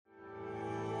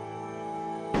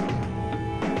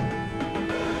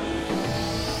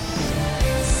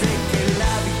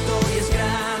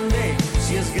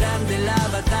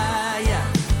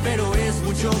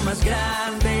mucho más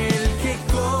grande el que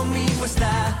conmigo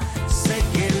está. Sé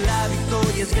que la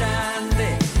victoria es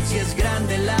grande, si es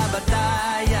grande la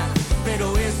batalla,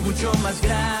 pero es mucho más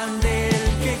grande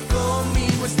el que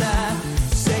conmigo está.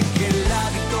 Sé que la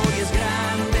victoria es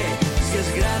grande, si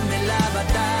es grande la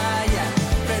batalla,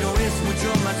 pero es mucho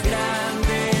más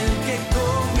grande el que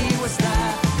conmigo está.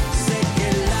 Sé que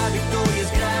la victoria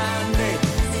es grande,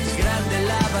 si es grande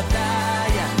la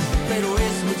batalla, pero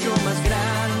es mucho más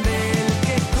grande el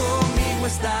que conmigo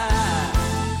está.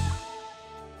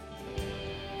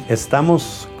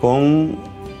 Estamos con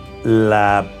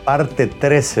la parte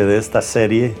 13 de esta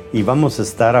serie y vamos a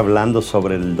estar hablando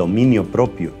sobre el dominio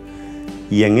propio.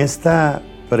 Y en esta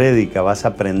prédica vas a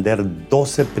aprender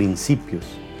 12 principios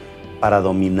para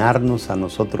dominarnos a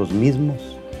nosotros mismos.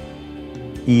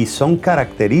 Y son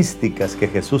características que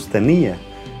Jesús tenía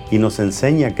y nos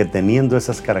enseña que teniendo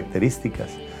esas características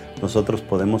nosotros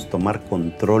podemos tomar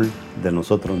control de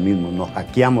nosotros mismos, nos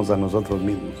hackeamos a nosotros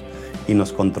mismos y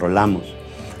nos controlamos.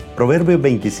 Proverbio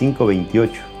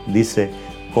 25-28 dice: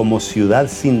 como ciudad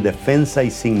sin defensa y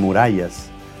sin murallas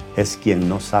es quien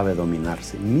no sabe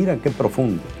dominarse. Mira qué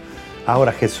profundo.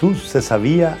 Ahora, Jesús se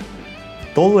sabía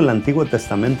todo el Antiguo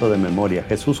Testamento de memoria.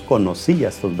 Jesús conocía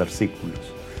estos versículos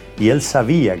y él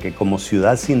sabía que como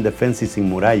ciudad sin defensa y sin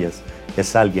murallas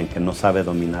es alguien que no sabe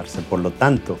dominarse. Por lo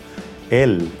tanto,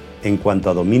 él, en cuanto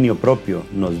a dominio propio,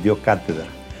 nos dio cátedra.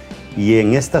 Y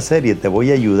en esta serie te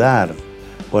voy a ayudar.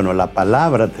 Bueno, la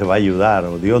palabra te va a ayudar,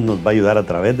 o Dios nos va a ayudar a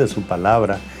través de su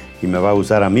palabra y me va a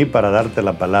usar a mí para darte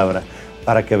la palabra,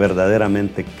 para que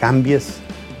verdaderamente cambies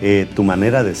tu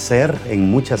manera de ser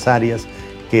en muchas áreas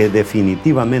que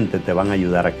definitivamente te van a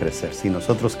ayudar a crecer. Si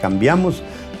nosotros cambiamos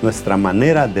nuestra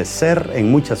manera de ser en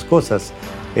muchas cosas,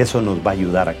 eso nos va a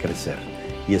ayudar a crecer.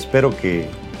 Y espero que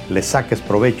le saques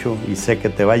provecho y sé que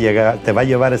te va a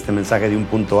llevar este mensaje de un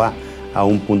punto A a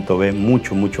un punto B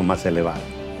mucho, mucho más elevado.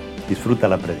 Disfruta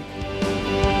la prédica.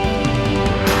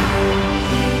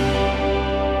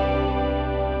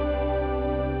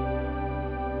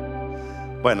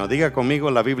 Bueno, diga conmigo,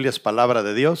 la Biblia es palabra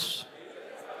de Dios.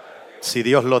 Si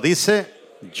Dios lo dice,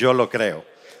 yo lo creo.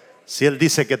 Si Él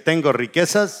dice que tengo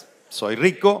riquezas, soy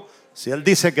rico. Si Él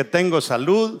dice que tengo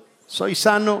salud, soy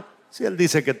sano. Si Él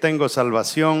dice que tengo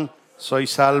salvación, soy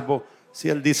salvo. Si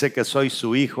Él dice que soy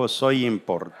su hijo, soy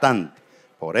importante.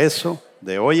 Por eso,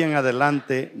 de hoy en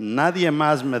adelante, nadie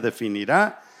más me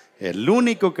definirá. El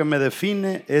único que me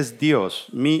define es Dios,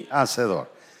 mi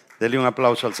Hacedor. Dele un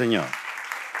aplauso al Señor.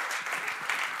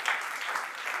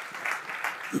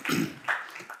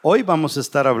 Hoy vamos a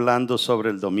estar hablando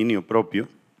sobre el dominio propio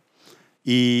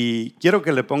y quiero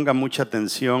que le ponga mucha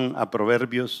atención a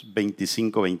Proverbios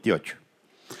 25-28.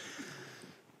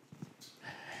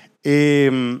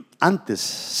 Antes,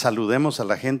 saludemos a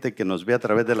la gente que nos ve a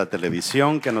través de la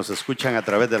televisión, que nos escuchan a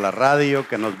través de la radio,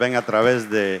 que nos ven a través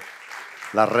de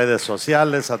las redes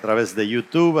sociales, a través de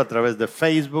YouTube, a través de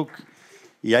Facebook.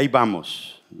 Y ahí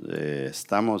vamos.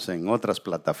 Estamos en otras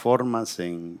plataformas,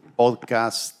 en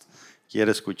podcast.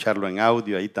 Quiere escucharlo en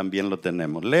audio, ahí también lo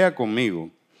tenemos. Lea conmigo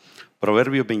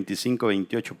Proverbios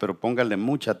 25-28, pero póngale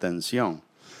mucha atención.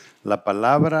 La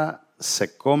palabra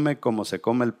se come como se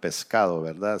come el pescado,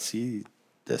 ¿verdad? Así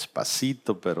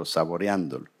despacito, pero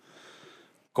saboreándolo.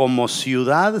 Como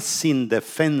ciudad sin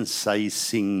defensa y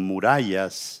sin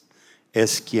murallas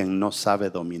es quien no sabe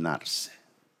dominarse.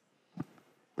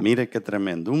 Mire qué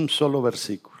tremendo, un solo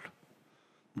versículo.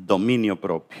 Dominio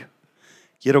propio.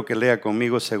 Quiero que lea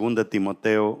conmigo 2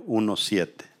 Timoteo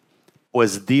 1:7.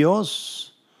 Pues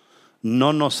Dios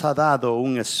no nos ha dado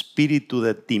un espíritu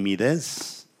de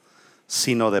timidez,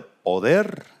 sino de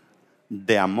poder,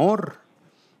 de amor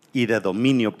y de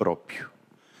dominio propio.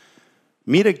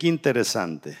 Mire qué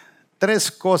interesante.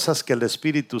 3 cosas que el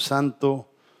Espíritu Santo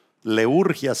le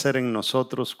urge hacer en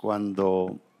nosotros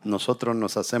cuando nosotros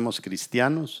nos hacemos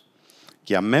cristianos,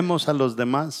 que amemos a los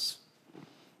demás.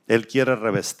 Él quiere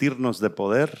revestirnos de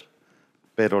poder,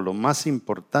 pero lo más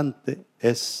importante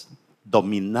es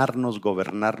dominarnos,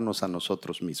 gobernarnos a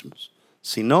nosotros mismos.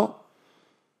 Si no,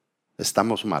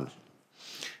 estamos mal.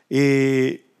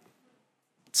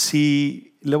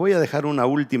 Si le voy a dejar una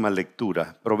última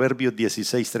lectura, Proverbios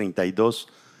 16:32,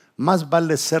 más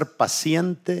vale ser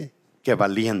paciente que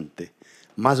valiente,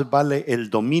 más vale el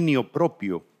dominio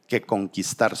propio que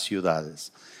conquistar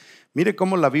ciudades. Mire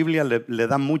cómo la Biblia le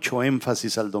da mucho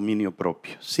énfasis al dominio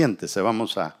propio. Siéntese,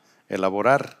 vamos a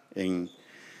elaborar en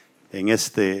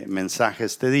este mensaje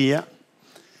este día.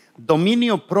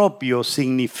 Dominio propio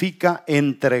significa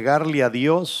entregarle a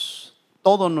Dios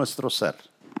todo nuestro ser,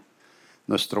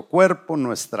 nuestro cuerpo,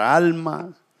 nuestra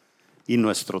alma y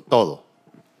nuestro todo.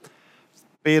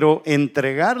 Pero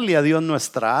entregarle a Dios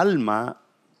nuestra alma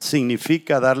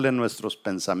significa darle nuestros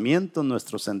pensamientos,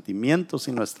 nuestros sentimientos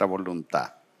y nuestra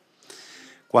voluntad.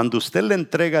 Cuando usted le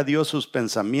entrega a Dios sus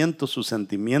pensamientos, sus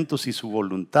sentimientos y su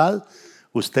voluntad,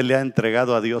 usted le ha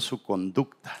entregado a Dios su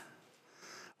conducta.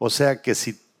 O sea que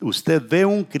si usted ve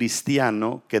un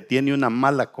cristiano que tiene una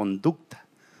mala conducta,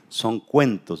 son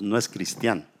cuentos, no es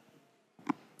cristiano.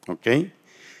 ¿Ok?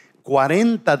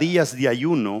 40 días de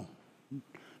ayuno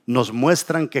nos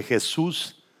muestran que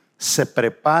Jesús se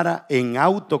prepara en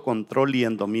autocontrol y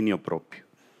en dominio propio.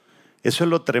 Eso es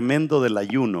lo tremendo del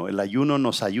ayuno. El ayuno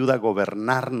nos ayuda a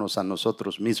gobernarnos a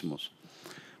nosotros mismos.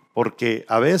 Porque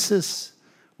a veces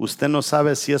usted no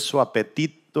sabe si es su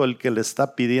apetito el que le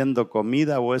está pidiendo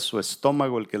comida, o es su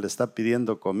estómago el que le está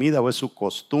pidiendo comida, o es su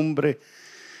costumbre.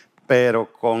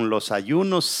 Pero con los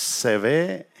ayunos se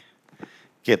ve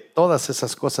que todas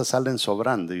esas cosas salen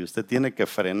sobrando y usted tiene que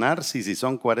frenarse, y si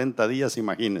son 40 días,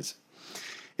 imagínese.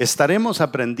 Estaremos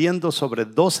aprendiendo sobre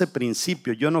 12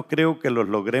 principios. Yo no creo que los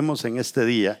logremos en este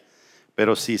día,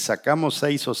 pero si sacamos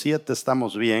 6 o 7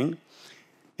 estamos bien.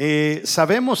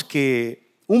 Sabemos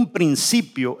que un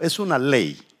principio es una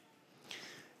ley.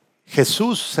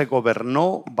 Jesús se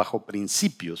gobernó bajo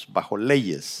principios, bajo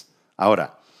leyes.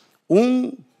 Ahora,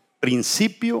 un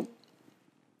principio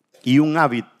y un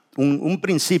hábito, un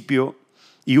principio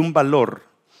y un valor,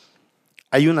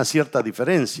 hay una cierta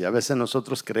diferencia. A veces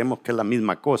nosotros creemos que es la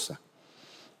misma cosa,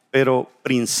 pero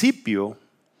principio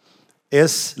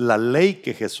es la ley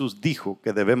que Jesús dijo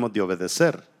que debemos de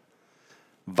obedecer.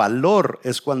 Valor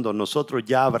es cuando nosotros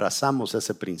ya abrazamos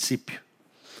ese principio.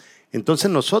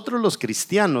 Entonces nosotros los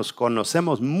cristianos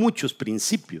conocemos muchos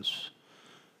principios,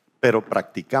 pero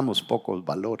practicamos pocos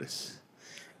valores.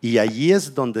 Y allí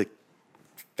es donde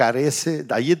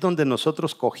allí es donde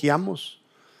nosotros cojeamos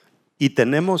y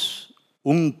tenemos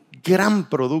un gran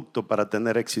producto para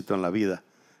tener éxito en la vida,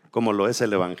 como lo es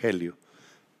el Evangelio.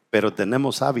 Pero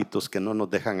tenemos hábitos que no nos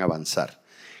dejan avanzar.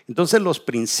 Entonces los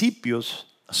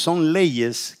principios son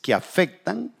leyes que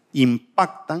afectan,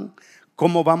 impactan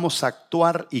cómo vamos a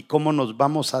actuar y cómo nos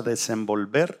vamos a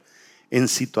desenvolver en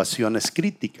situaciones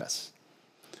críticas.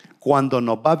 Cuando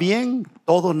nos va bien,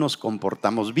 todos nos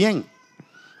comportamos bien.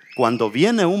 Cuando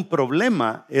viene un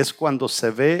problema es cuando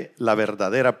se ve la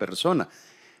verdadera persona.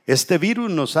 Este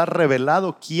virus nos ha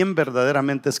revelado quién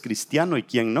verdaderamente es cristiano y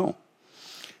quién no.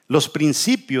 Los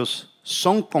principios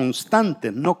son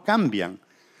constantes, no cambian.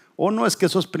 O no es que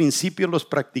esos principios los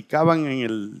practicaban en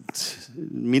el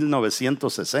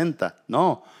 1960.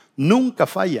 No, nunca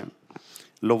fallan.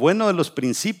 Lo bueno de los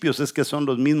principios es que son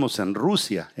los mismos en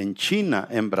Rusia, en China,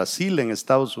 en Brasil, en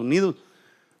Estados Unidos.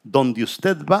 Donde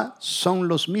usted va son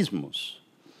los mismos.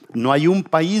 No hay un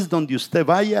país donde usted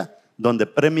vaya donde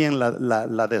premien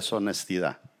la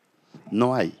deshonestidad.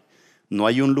 No hay. No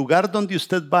hay un lugar donde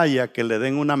usted vaya que le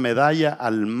den una medalla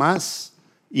al más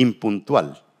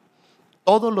impuntual.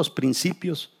 Todos los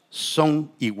principios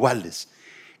son iguales.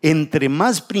 Entre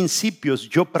más principios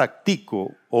yo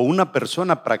practico o una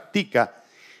persona practica,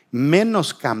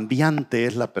 menos cambiante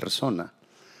es la persona.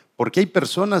 Porque hay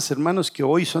personas, hermanos, que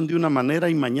hoy son de una manera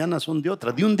y mañana son de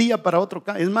otra. De un día para otro.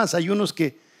 Es más, hay unos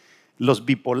que los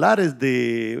bipolares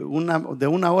de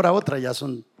una hora a otra ya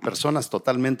son personas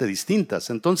totalmente distintas.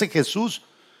 Entonces Jesús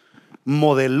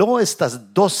modeló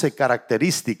estas 12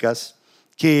 características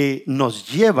que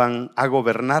nos llevan a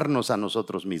gobernarnos a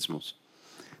nosotros mismos.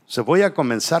 Voy a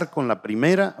comenzar con la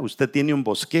primera. Usted tiene un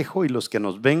bosquejo y los que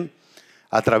nos ven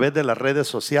a través de las redes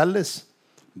sociales,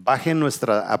 baje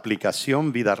nuestra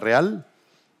aplicación Vida Real,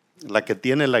 la que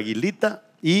tiene la aguilita,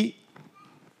 y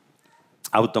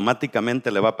automáticamente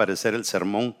le va a aparecer el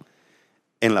sermón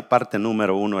en la parte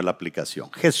número 1 de la aplicación.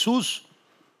 Jesús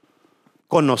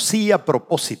conocía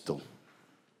propósito.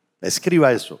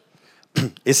 Escriba eso.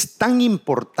 Es tan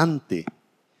importante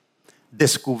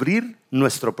descubrir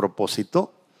nuestro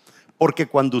propósito, porque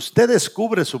cuando usted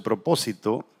descubre su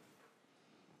propósito,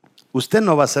 usted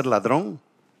no va a ser ladrón,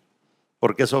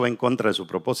 porque eso va en contra de su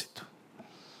propósito.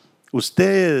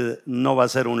 Usted no va a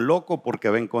ser un loco porque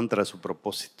va en contra de su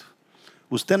propósito.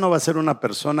 Usted no va a ser una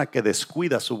persona que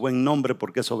descuida su buen nombre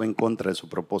porque eso va en contra de su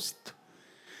propósito.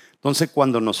 Entonces,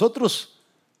 cuando nosotros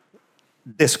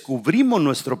descubrimos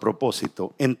nuestro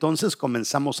propósito, entonces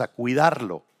comenzamos a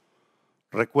cuidarlo.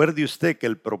 Recuerde usted que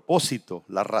el propósito,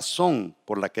 la razón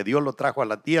por la que Dios lo trajo a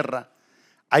la tierra,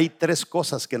 hay 3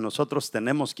 cosas que nosotros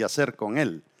tenemos que hacer con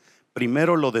él.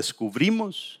 Primero lo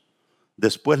descubrimos,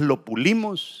 después lo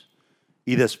pulimos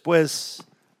y después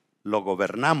lo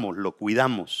gobernamos, lo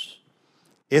cuidamos.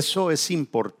 Eso es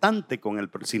importante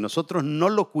si nosotros no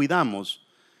lo cuidamos,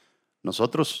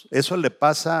 eso le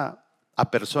pasa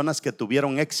a personas que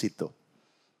tuvieron éxito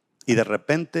y de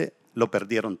repente lo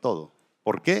perdieron todo.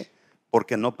 ¿Por qué?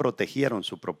 Porque no protegieron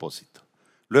su propósito.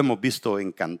 Lo hemos visto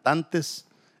en cantantes,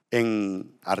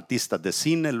 en artistas de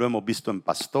cine, lo hemos visto en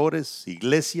pastores,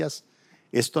 iglesias.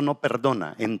 Esto no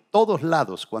perdona. En todos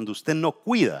lados, cuando usted no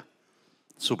cuida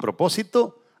su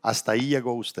propósito, hasta ahí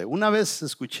llegó usted. Una vez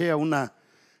escuché a una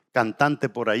cantante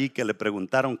por ahí que le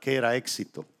preguntaron qué era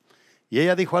éxito. Y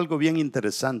ella dijo algo bien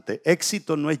interesante.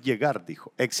 Éxito no es llegar,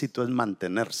 dijo. Éxito es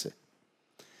mantenerse.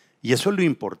 Y eso es lo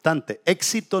importante.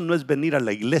 Éxito no es venir a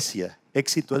la iglesia.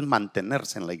 Éxito es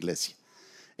mantenerse en la iglesia.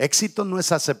 Éxito no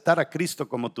es aceptar a Cristo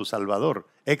como tu Salvador.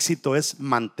 Éxito es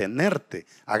mantenerte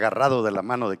agarrado de la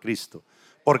mano de Cristo.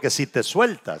 Porque si te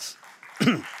sueltas,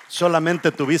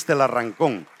 solamente tuviste el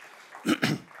arrancón.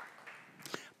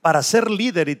 Para ser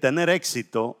líder y tener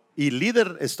éxito, y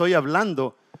líder estoy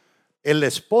hablando, el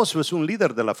esposo es un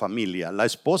líder de la familia, la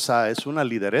esposa es una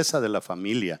lideresa de la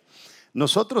familia.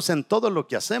 Nosotros en todo lo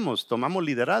que hacemos tomamos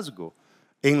liderazgo.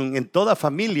 En toda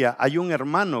familia hay un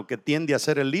hermano que tiende a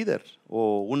ser el líder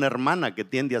o una hermana que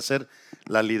tiende a ser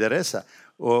la lideresa.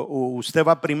 O usted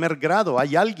va a primer grado,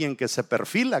 hay alguien que se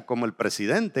perfila como el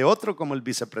presidente, otro como el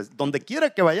vicepresidente. Donde quiera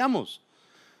que vayamos,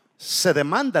 se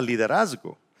demanda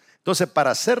liderazgo. Entonces,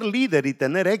 para ser líder y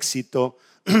tener éxito,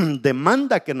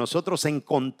 demanda que nosotros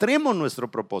encontremos nuestro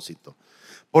propósito.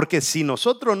 Porque si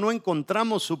nosotros no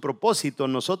encontramos su propósito,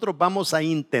 nosotros vamos a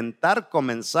intentar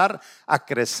comenzar a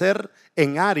crecer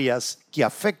en áreas que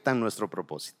afectan nuestro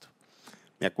propósito.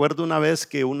 Me acuerdo una vez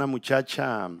que una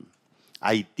muchacha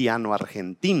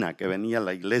haitiano-argentina que venía a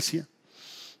la iglesia,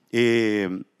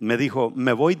 me dijo,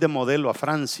 me voy de modelo a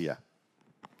Francia,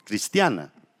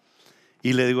 cristiana.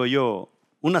 Y le digo yo,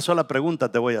 una sola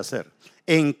pregunta te voy a hacer.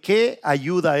 ¿En qué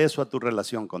ayuda eso a tu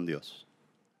relación con Dios?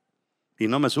 Y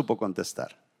no me supo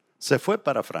contestar. Se fue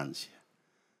para Francia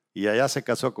y allá se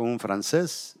casó con un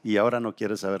francés y ahora no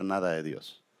quiere saber nada de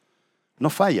Dios. No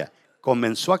falla,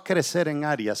 comenzó a crecer en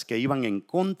áreas que iban en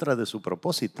contra de su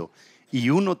propósito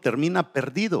y uno termina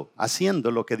perdido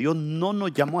haciendo lo que Dios no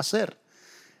nos llamó a hacer.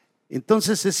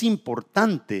 Entonces es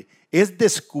importante, es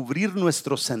descubrir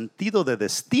nuestro sentido de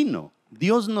destino.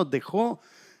 Dios nos dejó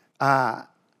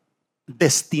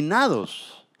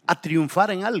destinados a triunfar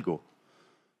en algo.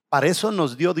 Para eso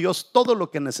nos dio Dios todo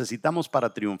lo que necesitamos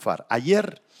para triunfar.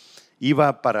 Ayer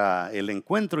iba para el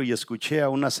encuentro y escuché a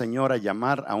una señora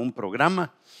llamar a un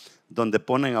programa donde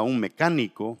ponen a un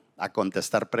mecánico a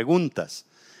contestar preguntas.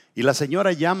 Y la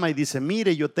señora llama y dice,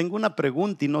 mire, yo tengo una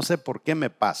pregunta y no sé por qué me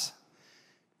pasa.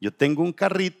 Yo tengo un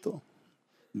carrito,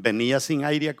 venía sin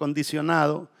aire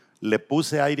acondicionado, le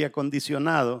puse aire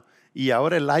acondicionado y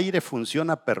ahora el aire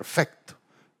funciona perfecto,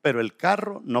 pero el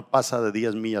carro no pasa de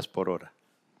 10 millas por hora.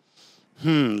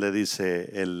 Le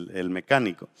dice el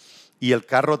mecánico. ¿Y el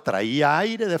carro traía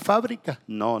aire de fábrica?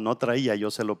 No, no traía, yo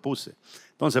se lo puse.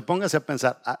 Entonces póngase a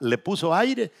pensar, le puso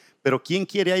aire, pero ¿quién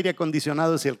quiere aire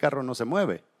acondicionado si el carro no se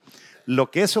mueve?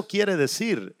 Lo que eso quiere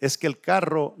decir es que el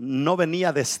carro no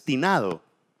venía destinado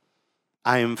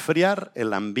a enfriar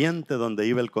el ambiente donde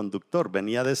iba el conductor,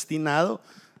 venía destinado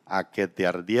a que te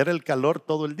ardiera el calor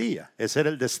todo el día. Ese era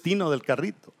el destino del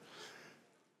carrito.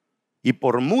 Y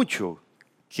por mucho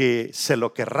que se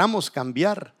lo querramos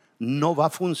cambiar, no va a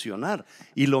funcionar.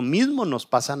 Y lo mismo nos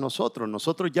pasa a nosotros.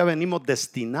 Nosotros ya venimos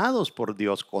destinados por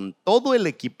Dios con todo el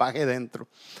equipaje dentro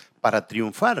para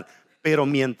triunfar. Pero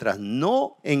mientras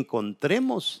no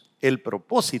encontremos el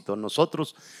propósito,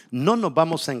 nosotros no nos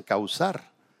vamos a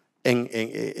encauzar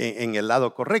en el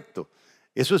lado correcto.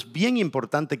 Eso es bien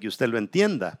importante que usted lo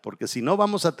entienda, porque si no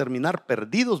vamos a terminar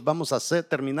perdidos, vamos a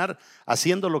terminar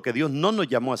haciendo lo que Dios no nos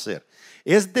llamó a hacer.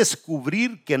 Es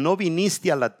descubrir que no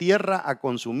viniste a la tierra a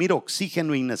consumir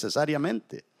oxígeno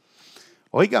innecesariamente.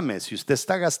 Óigame, si usted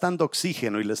está gastando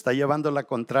oxígeno y le está llevando la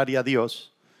contraria a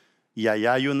Dios, y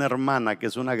allá hay una hermana que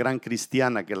es una gran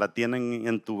cristiana que la tienen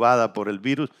entubada por el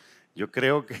virus, yo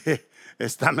creo que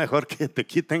está mejor que te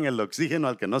quiten el oxígeno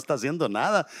al que no está haciendo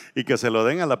nada y que se lo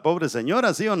den a la pobre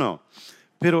señora, ¿sí o no?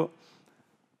 Pero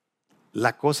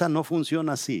la cosa no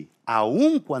funciona así.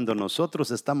 Aun cuando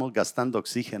nosotros estamos gastando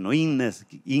oxígeno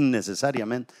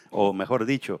innecesariamente, o mejor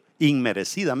dicho,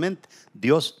 inmerecidamente,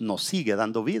 Dios nos sigue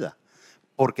dando vida.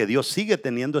 Porque Dios sigue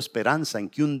teniendo esperanza en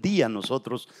que un día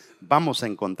nosotros vamos a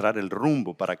encontrar el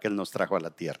rumbo para que Él nos trajo a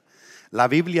la tierra. La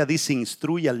Biblia dice,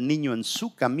 instruye al niño en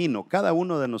su camino. Cada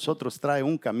uno de nosotros trae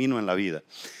un camino en la vida.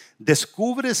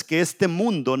 Descubres que este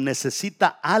mundo necesita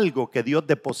algo que Dios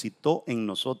depositó en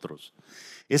nosotros.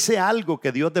 Ese algo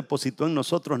que Dios depositó en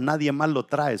nosotros nadie más lo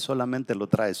trae, solamente lo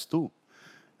traes tú.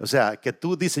 O sea, que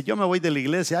tú dices, yo me voy de la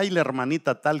iglesia, ay, la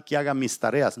hermanita tal que haga mis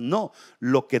tareas. No,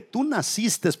 lo que tú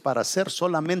naciste para hacer,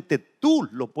 solamente tú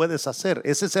lo puedes hacer.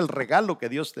 Ese es el regalo que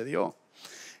Dios te dio.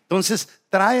 Entonces,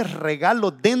 traes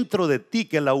regalo dentro de ti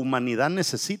que la humanidad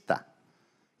necesita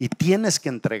y tienes que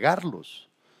entregarlos.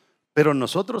 Pero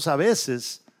nosotros a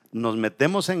veces nos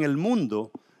metemos en el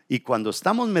mundo y cuando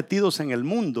estamos metidos en el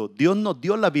mundo, Dios nos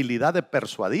dio la habilidad de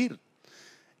persuadir.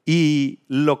 Y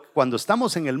cuando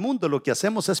estamos en el mundo, lo que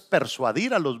hacemos es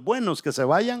persuadir a los buenos que se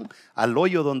vayan al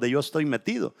hoyo donde yo estoy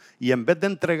metido. Y en vez de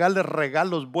entregarles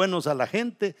regalos buenos a la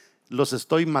gente, los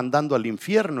estoy mandando al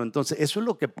infierno. Entonces, eso es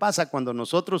lo que pasa cuando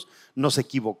nosotros nos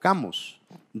equivocamos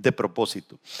de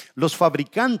propósito. Los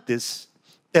fabricantes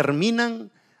terminan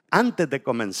antes de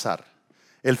comenzar.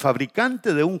 El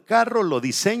fabricante de un carro lo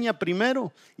diseña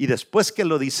primero y después que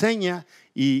lo diseña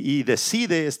y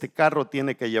decide, este carro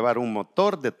tiene que llevar un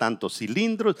motor de tantos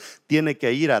cilindros, tiene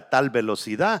que ir a tal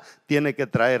velocidad, tiene que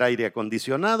traer aire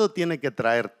acondicionado, tiene que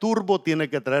traer turbo, tiene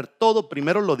que traer todo.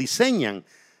 Primero lo diseñan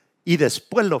y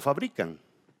después lo fabrican.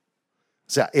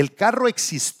 O sea, el carro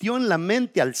existió en la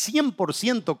mente al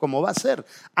 100% como va a ser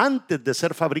antes de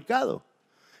ser fabricado.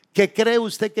 ¿Qué cree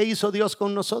usted que hizo Dios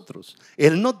con nosotros?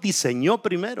 Él nos diseñó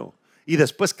primero y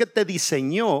después que te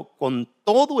diseñó con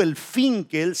todo el fin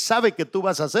que Él sabe que tú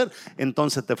vas a hacer,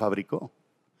 entonces te fabricó.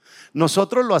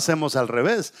 Nosotros lo hacemos al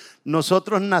revés.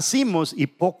 Nosotros nacimos y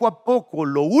poco a poco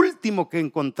lo último que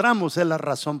encontramos es la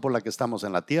razón por la que estamos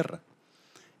en la tierra.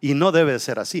 Y no debe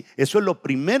ser así. Eso es lo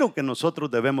primero que nosotros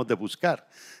debemos de buscar.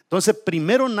 Entonces,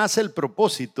 primero nace el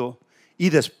propósito y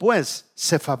después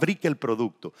se fabrica el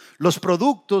producto. Los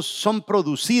productos son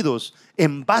producidos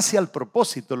en base al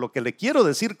propósito. Lo que le quiero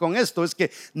decir con esto es que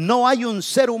no hay un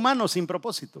ser humano sin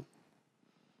propósito.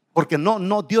 Porque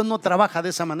Dios no trabaja de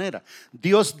esa manera.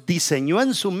 Dios diseñó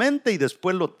en su mente y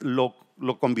después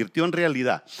lo convirtió en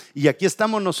realidad. Y aquí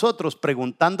estamos nosotros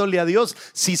preguntándole a Dios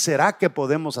si será que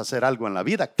podemos hacer algo en la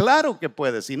vida. Claro que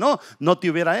puede, si no, no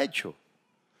te hubiera hecho.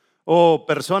 O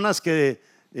personas que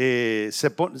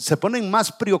se ponen más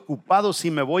preocupados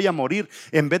si me voy a morir.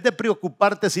 En vez de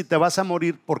preocuparte si te vas a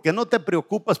morir, ¿por qué no te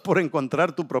preocupas por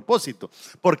encontrar tu propósito?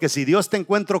 Porque si Dios te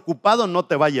encuentra ocupado, no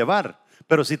te va a llevar.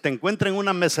 Pero si te encuentra en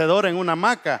una mecedora, en una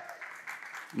hamaca,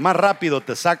 más rápido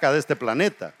te saca de este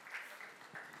planeta.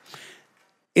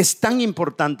 Es tan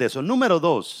importante eso. Número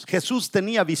 2, Jesús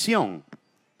tenía visión.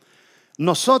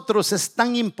 Nosotros es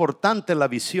tan importante la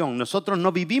visión. Nosotros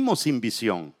no vivimos sin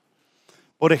visión.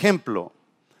 Por ejemplo,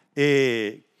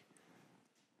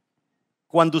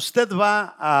 cuando usted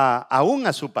va aún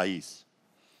a su país,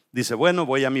 dice, bueno,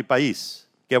 voy a mi país,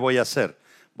 ¿qué voy a hacer?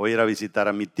 Voy a ir a visitar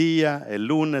a mi tía el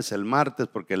lunes, el martes,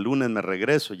 porque el lunes me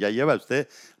regreso. Ya lleva usted,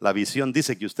 la visión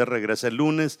dice que usted regresa el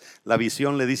lunes, la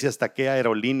visión le dice hasta qué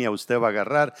aerolínea usted va a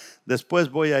agarrar.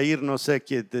 Después voy a ir, no sé,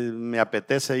 me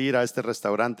apetece ir a este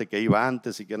restaurante que iba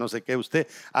antes y que no sé qué. Usted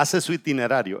hace su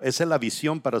itinerario. Esa es la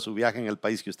visión para su viaje en el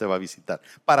país que usted va a visitar.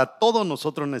 Para todos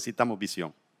nosotros necesitamos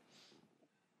visión.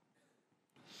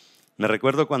 Me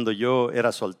recuerdo cuando yo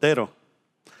era soltero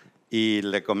y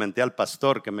le comenté al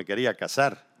pastor que me quería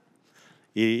casar.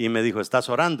 Y me dijo, ¿estás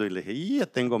orando? Y le dije, ya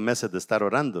tengo meses de estar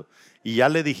orando. Y ya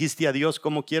le dijiste a Dios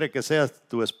cómo quiere que seas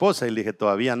tu esposa. Y le dije,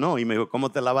 todavía no. Y me dijo,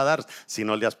 ¿cómo te la va a dar si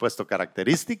no le has puesto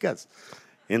características?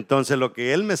 Entonces lo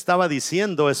que él me estaba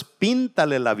diciendo es,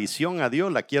 píntale la visión a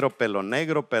Dios. La quiero pelo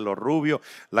negro, pelo rubio,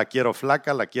 la quiero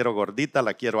flaca, la quiero gordita,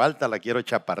 la quiero alta, la quiero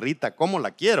chaparrita. ¿Cómo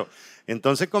la quiero?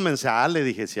 Entonces comencé le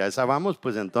dije, si a esa vamos,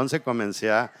 pues entonces comencé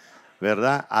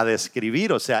 ¿verdad? A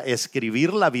describir, o sea,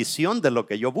 escribir la visión de lo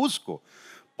que yo busco.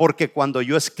 Porque cuando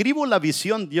yo escribo la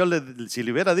visión, si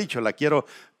le hubiera dicho, la quiero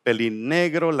pelín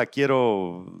negro, la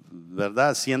quiero,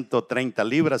 ¿verdad? 130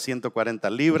 libras, 140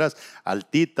 libras,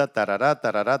 altita, tarará,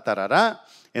 tarará, tarará.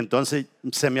 Entonces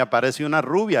se me aparece una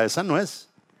rubia, esa no es,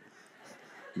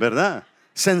 ¿verdad?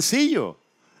 Sencillo.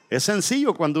 Es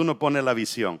sencillo cuando uno pone la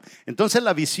visión. Entonces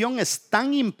la visión es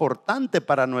tan importante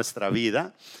para nuestra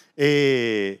vida.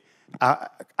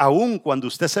 Aún cuando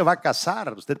usted se va a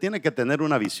casar, usted tiene que tener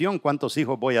una visión. ¿Cuántos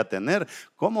hijos voy a tener?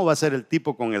 ¿Cómo va a ser el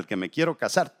tipo con el que me quiero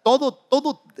casar? Todo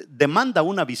demanda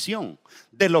una visión.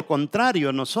 De lo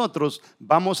contrario, nosotros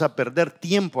vamos a perder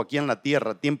tiempo aquí en la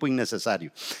tierra, tiempo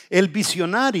innecesario. El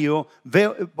visionario,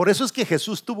 por eso es que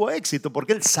Jesús tuvo éxito,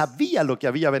 porque él sabía lo que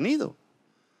había venido.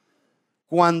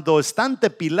 Cuando estante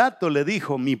Pilato le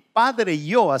dijo, mi padre y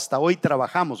yo hasta hoy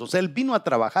trabajamos. O sea, él vino a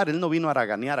trabajar, él no vino a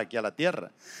haraganear aquí a la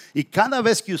tierra. Y cada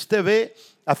vez que usted ve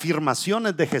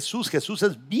afirmaciones de Jesús, Jesús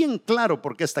es bien claro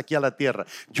por qué está aquí a la tierra.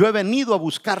 Yo he venido a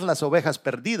buscar las ovejas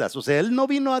perdidas. O sea, él no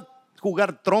vino a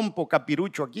jugar trompo,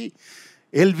 capirucho aquí.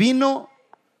 Él vino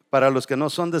Para los que no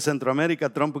son de Centroamérica,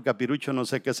 trompo y capirucho, no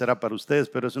sé qué será para ustedes,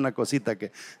 pero es una cosita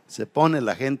que se pone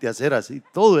la gente a hacer así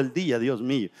todo el día, Dios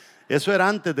mío. Eso era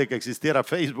antes de que existiera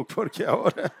Facebook, porque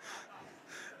ahora...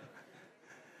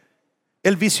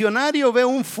 El visionario ve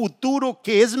un futuro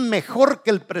que es mejor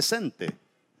que el presente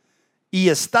y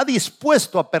está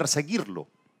dispuesto a perseguirlo.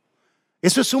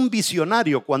 Eso es un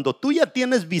visionario. Cuando tú ya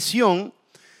tienes visión,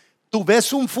 tú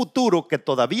ves un futuro que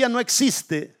todavía no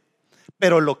existe,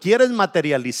 pero lo quieres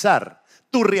materializar.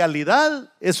 Tu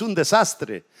realidad es un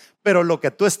desastre, pero lo que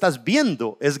tú estás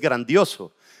viendo es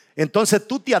grandioso. Entonces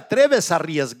tú te atreves a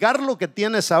arriesgar lo que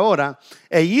tienes ahora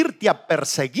e irte a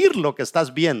perseguir lo que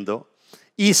estás viendo.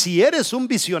 Y si eres un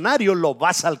visionario, lo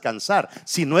vas a alcanzar.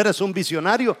 Si no eres un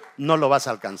visionario, no lo vas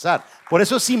a alcanzar. Por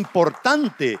eso es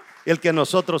importante el que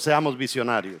nosotros seamos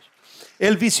visionarios.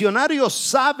 El visionario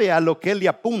sabe a lo que él le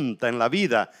apunta en la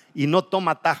vida y no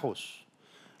toma atajos.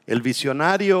 El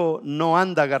visionario no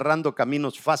anda agarrando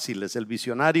caminos fáciles. El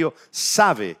visionario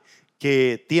sabe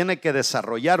que tiene que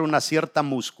desarrollar una cierta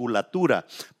musculatura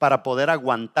para poder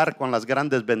aguantar con las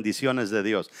grandes bendiciones de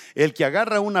Dios. El que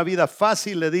agarra una vida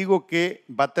fácil, le digo que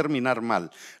va a terminar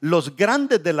mal. Los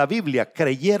grandes de la Biblia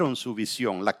creyeron su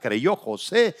visión. La creyó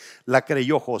José, la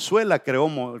creyó Josué, la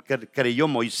creyó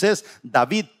Moisés,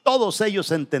 David. Todos ellos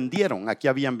entendieron a qué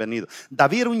habían venido.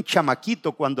 David era un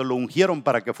chamaquito cuando lo ungieron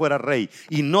para que fuera rey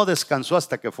y no descansó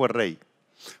hasta que fue rey.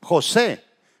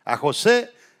 A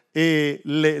José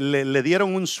le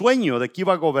dieron un sueño de que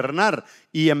iba a gobernar,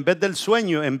 y en vez del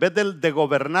sueño, en vez de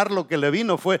gobernar, lo que le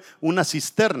vino fue una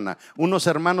cisterna, unos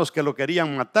hermanos que lo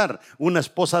querían matar, una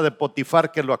esposa de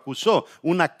Potifar que lo acusó,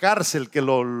 una cárcel que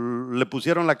le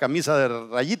pusieron la camisa de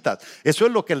rayitas. Eso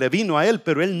es lo que le vino a él,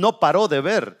 pero él no paró de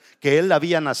ver que él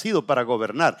había nacido para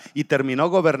gobernar y terminó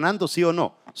gobernando, ¿sí o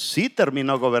no? Sí,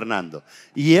 terminó gobernando.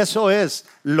 Y eso es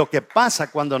lo que pasa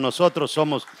cuando nosotros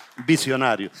somos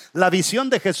visionarios. La visión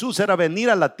de Jesús era venir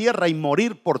a la tierra y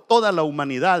morir por toda la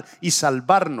humanidad y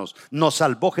salvarnos. ¿Nos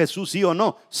salvó Jesús, sí o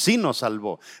no? Sí, nos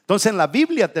salvó. Entonces en la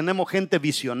Biblia tenemos gente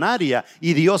visionaria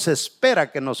y Dios espera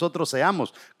que nosotros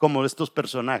seamos como estos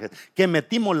personajes, que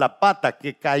metimos la pata,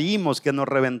 que caímos, que nos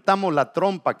reventamos la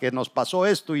trompa, que nos pasó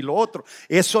esto y lo otro.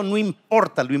 Eso no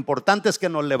importa. Lo importante es que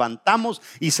nos levantamos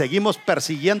y seguimos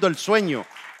persiguiendo el sueño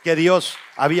que Dios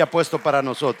había puesto para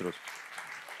nosotros.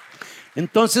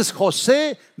 Entonces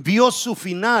José vio su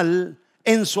final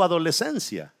en su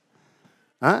adolescencia.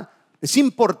 Es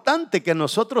importante que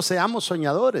nosotros seamos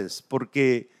soñadores,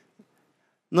 porque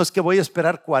no es que voy a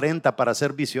esperar 40 para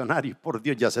ser visionario. Por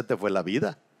Dios, ya se te fue la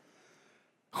vida.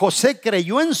 José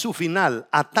creyó en su final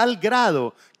a tal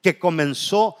grado que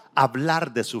comenzó a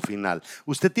hablar de su final.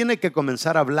 Usted tiene que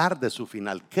comenzar a hablar de su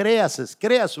final. Crea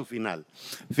su final.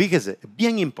 Fíjese,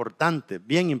 bien importante,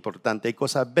 bien importante. Hay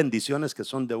cosas, bendiciones que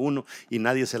son de uno y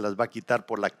nadie se las va a quitar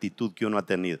por la actitud que uno ha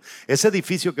tenido. Ese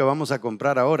edificio que vamos a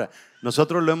comprar ahora,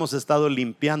 nosotros lo hemos estado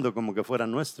limpiando como que fuera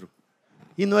nuestro.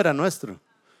 Y no era nuestro,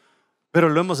 pero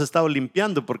lo hemos estado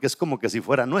limpiando porque es como que si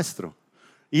fuera nuestro.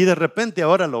 Y de repente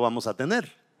ahora lo vamos a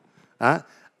tener.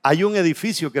 Hay un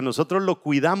edificio que nosotros lo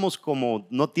cuidamos como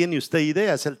no tiene usted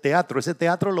idea, es el teatro. Ese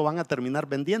teatro lo van a terminar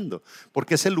vendiendo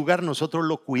porque ese lugar nosotros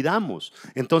lo cuidamos.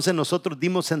 Entonces nosotros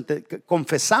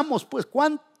confesamos, pues,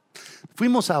 ¿cuánto?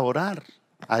 Fuimos a orar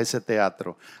a ese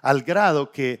teatro, al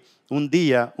grado que un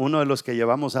día uno de los que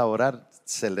llevamos a orar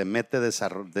se le mete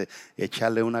de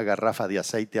echarle una garrafa de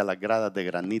aceite a las gradas de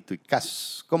granito y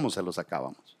 ¿cómo se lo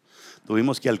sacábamos?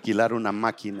 Tuvimos que alquilar una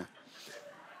máquina.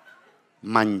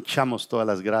 Manchamos todas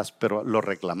las gradas, pero lo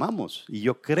reclamamos. Y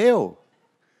yo creo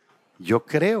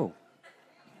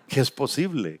que es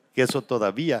posible que eso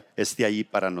todavía esté ahí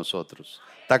para nosotros.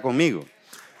 ¿Está conmigo?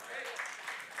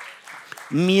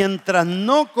 Mientras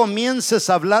no comiences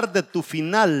a hablar de tu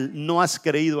final, no has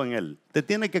creído en él. Te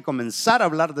tiene que comenzar a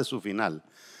hablar de su final.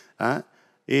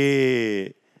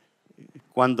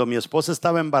 Cuando mi esposa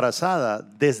estaba embarazada,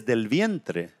 desde el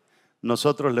vientre,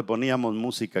 nosotros le poníamos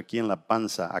música aquí en la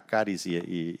panza a Caris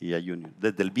y a Junior,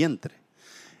 desde el vientre.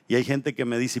 Y hay gente que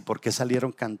me dice, ¿por qué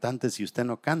salieron cantantes si usted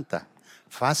no canta?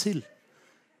 Fácil,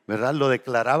 ¿verdad? Lo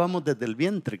declarábamos desde el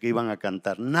vientre que iban a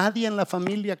cantar. Nadie en la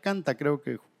familia canta, creo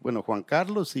que, bueno, Juan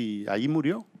Carlos, y ahí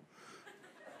murió.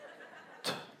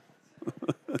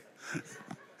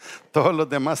 Todos los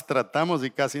demás tratamos y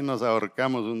casi nos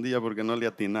ahorcamos un día porque no le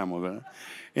atinamos, ¿verdad?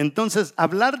 Entonces,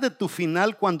 hablar de tu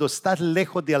final cuando estás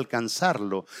lejos de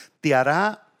alcanzarlo te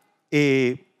hará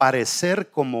parecer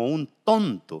como un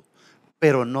tonto,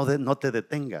 pero no te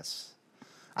detengas.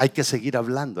 Hay que seguir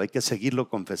hablando, hay que seguirlo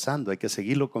confesando,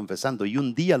 y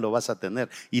un día lo vas a tener.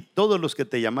 Y todos los que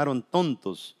te llamaron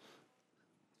tontos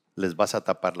les vas a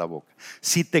tapar la boca.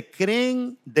 Si te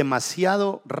creen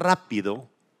demasiado rápido,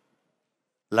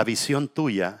 la visión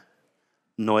tuya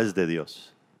no es de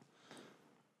Dios.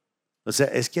 O sea,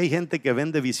 es que hay gente que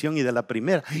vende visión y de la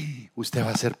primera, ¡ay! Usted va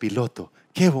a ser piloto,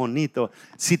 qué bonito.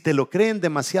 Si te lo creen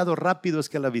demasiado rápido, es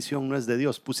que la visión no es de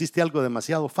Dios. Pusiste algo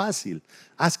demasiado fácil.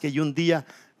 Haz que yo un día,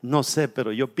 no sé,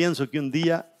 pero yo pienso que un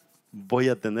día voy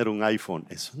a tener un iPhone.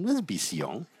 Eso no es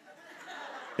visión.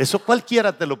 Eso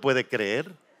cualquiera te lo puede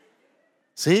creer.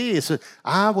 Sí, eso.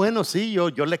 Bueno, sí,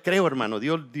 yo le creo, hermano.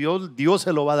 Dios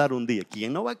se lo va a dar un día.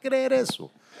 ¿Quién no va a creer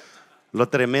eso? Lo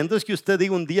tremendo es que usted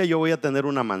diga un día yo voy a tener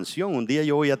una mansión, un día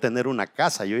yo voy a tener una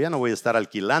casa, yo ya no voy a estar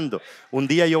alquilando, un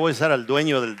día yo voy a ser el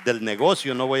dueño del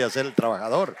negocio, no voy a ser el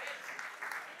trabajador.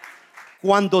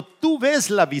 Cuando tú ves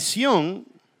la visión,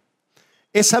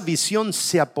 esa visión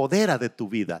se apodera de tu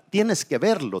vida. Tienes que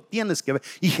verlo, tienes que ver.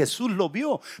 Y Jesús lo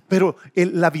vio, pero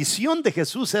la visión de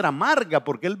Jesús era amarga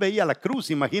porque él veía la cruz.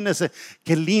 Imagínese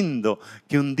qué lindo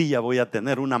que un día voy a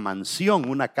tener una mansión,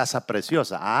 una casa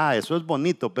preciosa. Eso es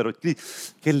bonito, pero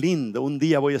qué lindo, un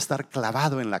día voy a estar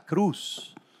clavado en la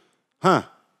cruz.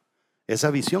 Esa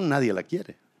visión nadie la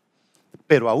quiere.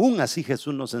 Pero aún así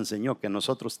Jesús nos enseñó que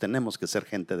nosotros tenemos que ser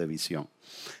gente de visión.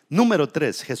 Número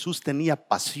 3, Jesús tenía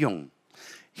pasión.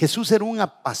 Jesús era un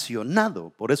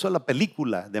apasionado, por eso a la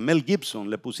película de Mel Gibson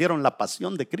le pusieron La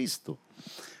Pasión de Cristo.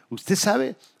 Usted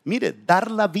sabe, mire, dar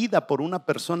la vida por una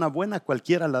persona buena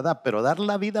cualquiera la da, pero dar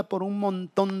la vida por un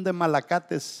montón de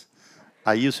malacates,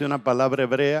 ahí usé una palabra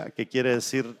hebrea que quiere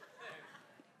decir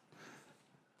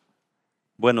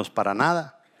buenos para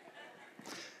nada.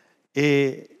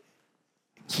 ¿Quién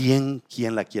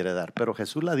la quiere dar? Pero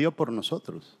Jesús la dio por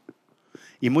nosotros.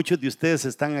 Y muchos de ustedes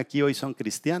están aquí hoy, son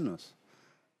cristianos.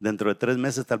 Dentro de 3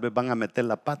 meses tal vez van a meter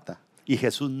la pata. Y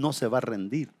Jesús no se va a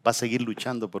rendir, va a seguir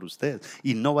luchando por ustedes.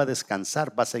 Y no va a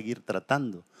descansar, va a seguir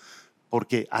tratando.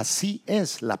 Porque así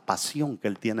es la pasión que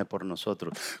Él tiene por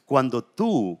nosotros. Cuando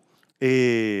tú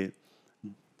se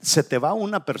te va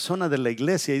una persona de la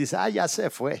iglesia y dice, ya se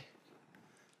fue,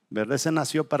 ¿verdad? Ese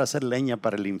nació para hacer leña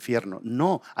para el infierno.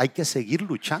 No, hay que seguir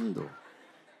luchando.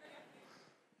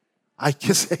 Hay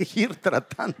que seguir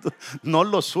tratando. No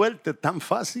lo suelte tan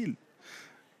fácil.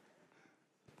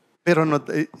 Pero no,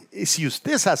 si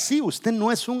usted es así, usted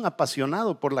no es un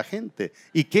apasionado por la gente.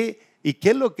 ¿Y qué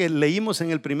es lo que leímos en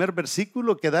el primer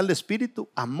versículo que da el Espíritu?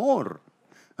 Amor.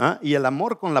 Y el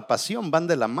amor con la pasión van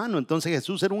de la mano. Entonces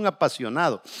Jesús era un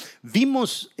apasionado.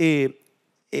 Vimos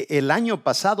el año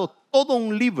pasado todo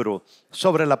un libro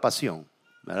sobre la pasión,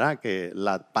 ¿verdad? Que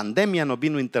la pandemia nos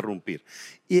vino a interrumpir.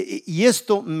 Y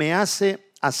esto me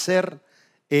hace hacer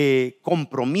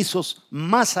compromisos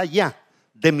más allá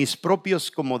de mis propias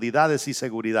comodidades y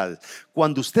seguridades.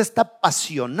 Cuando usted está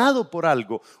apasionado por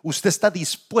algo, usted está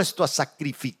dispuesto a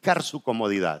sacrificar su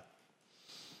comodidad.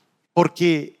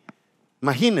 Porque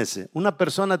imagínese, una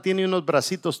persona tiene unos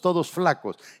bracitos todos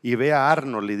flacos y ve a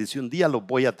Arnold y dice, un día lo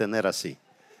voy a tener así.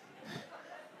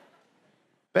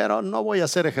 Pero no voy a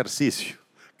hacer ejercicio.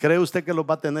 ¿Cree usted que lo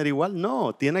va a tener igual?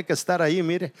 No, tiene que estar ahí,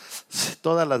 mire,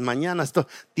 todas las mañanas.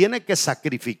 Tiene que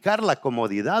sacrificar la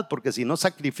comodidad, porque si no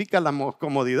sacrifica la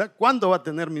comodidad, ¿cuándo va a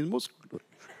tener mis músculos?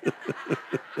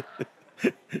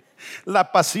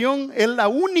 La pasión es la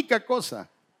única cosa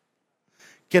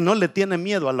que no le tiene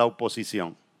miedo a la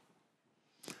oposición.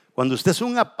 Cuando usted es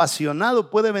un apasionado,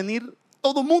 puede venir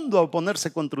todo mundo a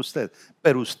oponerse contra usted,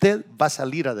 pero usted va a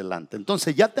salir adelante.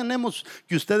 Entonces ya tenemos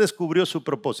que usted descubrió su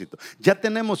propósito, ya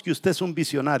tenemos que usted es un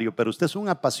visionario, pero usted es un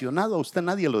apasionado, a usted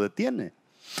nadie lo detiene.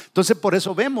 Entonces por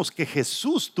eso vemos que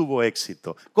Jesús tuvo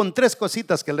éxito con 3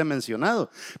 cositas que le he mencionado,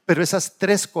 pero esas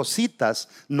 3 cositas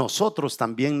nosotros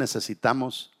también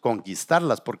necesitamos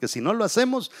conquistarlas, porque si no lo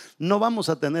hacemos no vamos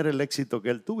a tener el éxito que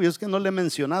él tuvo. Y es que no le he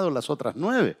mencionado las otras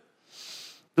 9.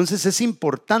 Entonces es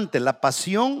importante, la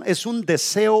pasión es un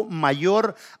deseo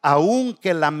mayor aún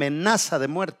que la amenaza de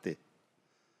muerte.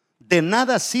 De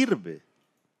nada sirve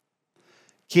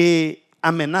que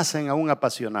amenacen a un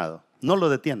apasionado, no lo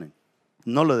detienen,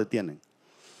 no lo detienen.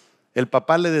 El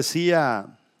papá le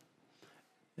decía,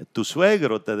 tu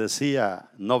suegro te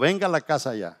decía, no venga a la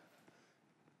casa ya,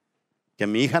 que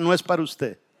mi hija no es para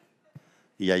usted.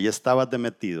 Y ahí estabas de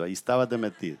metido, ahí estabas de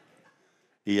metido.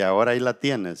 Y ahora ahí la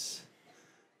tienes.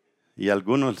 Y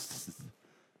algunos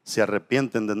se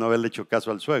arrepienten de no haberle hecho caso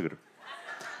al suegro.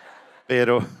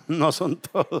 Pero no son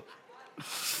todos.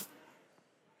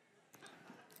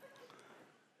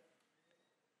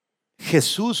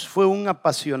 Jesús fue un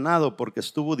apasionado porque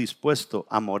estuvo dispuesto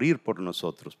a morir por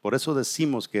nosotros. Por eso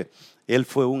decimos que Él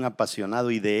fue un apasionado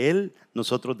y de Él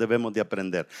nosotros debemos de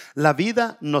aprender. La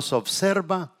vida nos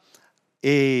observa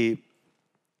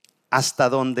hasta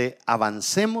donde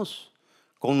avancemos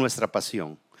con nuestra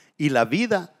pasión. Y la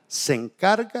vida se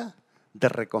encarga de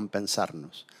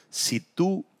recompensarnos. Si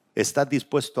tú estás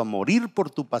dispuesto a morir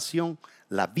por tu pasión,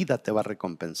 la vida te va a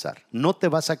recompensar. No te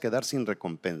vas a quedar sin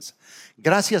recompensa.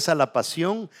 Gracias a la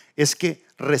pasión es que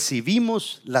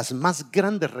recibimos las más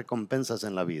grandes recompensas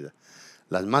en la vida.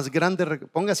 Las más grandes,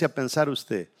 póngase a pensar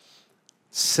usted,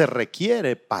 se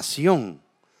requiere pasión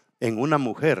en una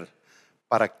mujer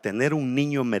para tener un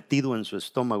niño metido en su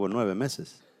estómago 9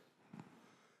 meses.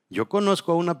 Yo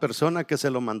conozco a una persona que se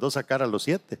lo mandó sacar a los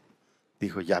 7.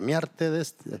 Dijo, ya me harté de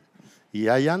este. Y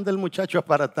ahí anda el muchacho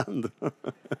aparatando.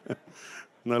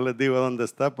 No les digo dónde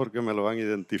está porque me lo van a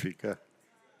identificar.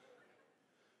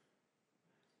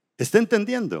 ¿Está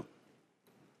entendiendo?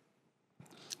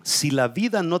 Si la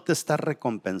vida no te está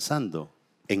recompensando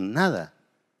en nada,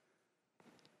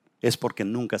 es porque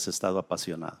nunca has estado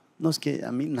apasionado. No es que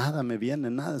a mí nada me viene,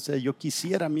 nada. O sea, yo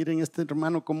quisiera, miren este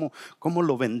hermano cómo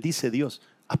lo bendice Dios.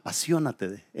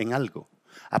 Apasionate en algo.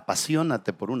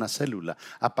 Apasionate por una célula,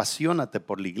 apasionate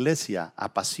por la iglesia,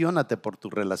 apasionate por tu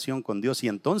relación con Dios y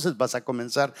entonces vas a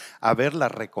comenzar a ver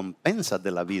las recompensas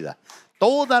de la vida.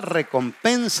 Toda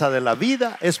recompensa de la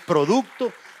vida es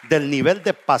producto del nivel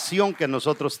de pasión que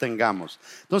nosotros tengamos.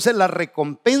 Entonces la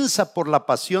recompensa por la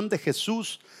pasión de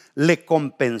Jesús le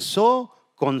compensó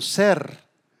con ser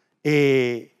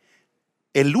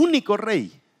el único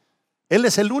rey. Él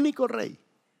es el único rey.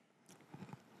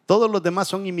 Todos los demás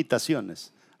son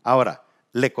imitaciones. Ahora,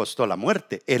 le costó la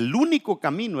muerte. El único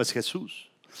camino es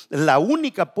Jesús. La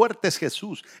única puerta es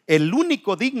Jesús. El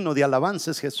único digno de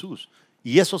alabanza es Jesús.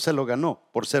 Y eso se lo ganó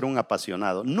por ser un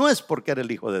apasionado. No es porque era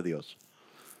el Hijo de Dios.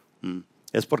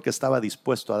 Es porque estaba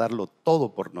dispuesto a darlo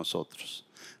todo por nosotros.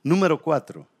 Número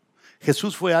 4.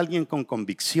 Jesús fue alguien con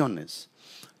convicciones.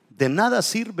 De nada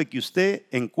sirve que usted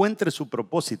encuentre su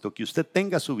propósito, que usted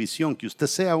tenga su visión, que usted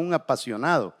sea un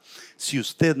apasionado, si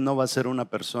usted no va a ser una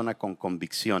persona con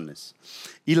convicciones.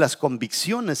 Y las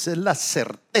convicciones es la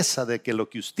certeza de que lo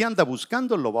que usted anda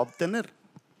buscando lo va a obtener.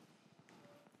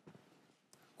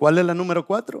 ¿Cuál es la número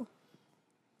 4?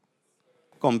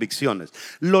 Convicciones.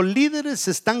 Los líderes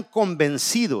están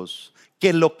convencidos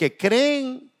que lo que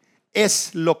creen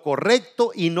es lo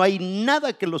correcto y no hay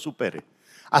nada que lo supere.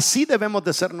 Así debemos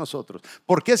de ser nosotros.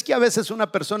 Porque es que a veces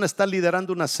una persona está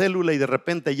liderando una célula y de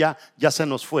repente ya se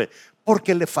nos fue.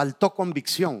 Porque le faltó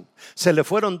convicción. Se le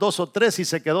fueron 2 o 3 y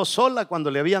se quedó sola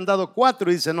cuando le habían dado 4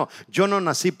 y dice, no, yo no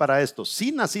nací para esto.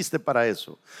 Sí naciste para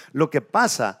eso. Lo que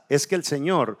pasa es que el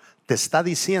Señor te está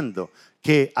diciendo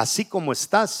que así como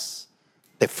estás,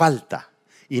 te falta.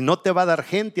 Y no te va a dar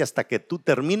gente hasta que tú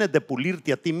termines de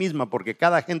pulirte a ti misma, porque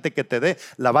cada gente que te dé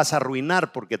la vas a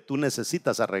arruinar porque tú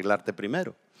necesitas arreglarte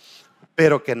primero.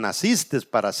 Pero que naciste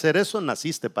para hacer eso,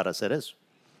 naciste para hacer eso.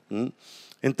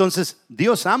 Entonces,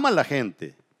 Dios ama a la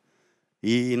gente.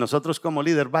 Y nosotros como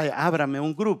líder, vaya, ábrame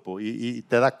un grupo y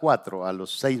te da 4. A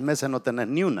los 6 meses no tenés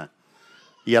ni una.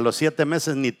 Y a los 7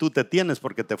 meses ni tú te tienes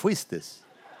porque te fuiste.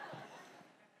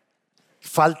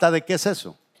 ¿Falta de qué es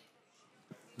eso?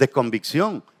 De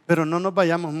convicción, pero no nos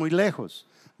vayamos muy lejos.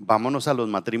 Vámonos a los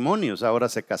matrimonios. Ahora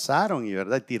se casaron y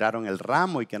verdad, tiraron el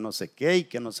ramo y que no sé qué y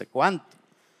que no sé cuánto.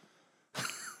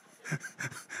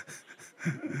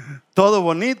 Todo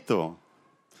bonito,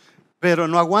 pero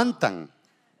no aguantan.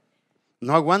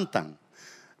 No aguantan.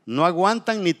 No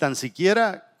aguantan ni tan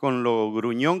siquiera con lo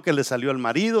gruñón que le salió al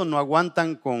marido, no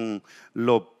aguantan con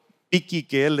lo piqui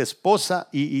que es la esposa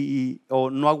o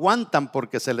no aguantan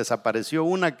porque se les apareció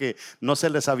una que no se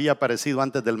les había aparecido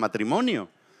antes del matrimonio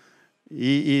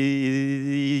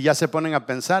y ya se ponen a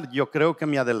pensar, yo creo que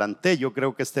me adelanté, yo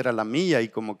creo que esta era la mía y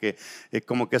como que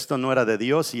esto no era de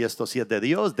Dios y esto sí es de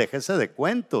Dios. Déjese de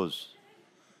cuentos,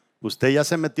 usted ya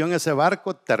se metió en ese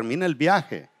barco, termina el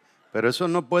viaje, pero eso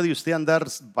no puede usted andar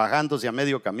bajándose a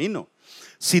medio camino.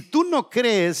 Si tú no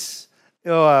crees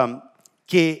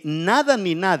que nada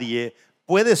ni nadie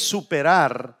puede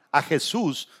superar a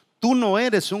Jesús, tú no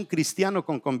eres un cristiano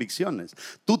con convicciones.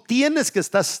 Tú tienes que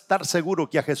estar seguro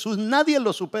que a Jesús nadie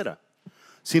lo supera.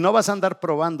 Si no vas a andar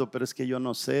probando, pero es que yo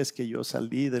no sé, es que yo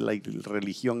salí de la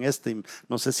religión y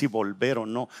no sé si volver o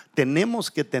no.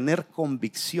 Tenemos que tener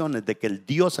convicciones de que el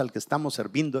Dios al que estamos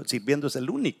sirviendo es el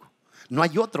único. No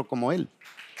hay otro como Él.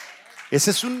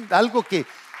 Ese es algo que...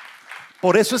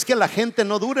 Por eso es que la gente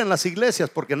no dura en las iglesias,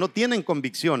 porque no tienen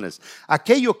convicciones.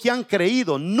 Aquello que han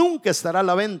creído nunca estará a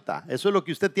la venta. Eso es lo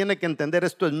que usted tiene que entender.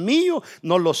 Esto es mío,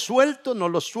 no lo suelto.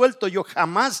 Yo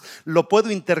jamás lo puedo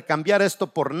intercambiar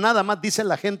esto por nada más. Dice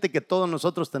la gente que todos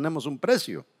nosotros tenemos un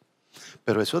precio.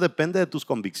 Pero eso depende de tus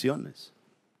convicciones.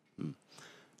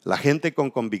 La gente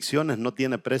con convicciones no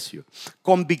tiene precio.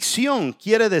 Convicción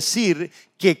quiere decir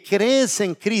que crees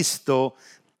en Cristo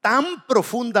tan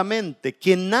profundamente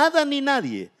que nada ni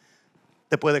nadie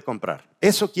te puede comprar.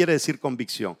 Eso quiere decir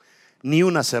convicción. Ni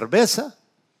una cerveza,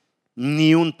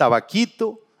 ni un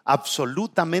tabaquito,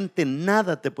 absolutamente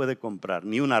nada te puede comprar.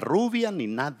 Ni una rubia, ni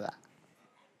nada.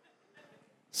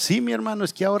 Sí, mi hermano,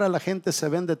 es que ahora la gente se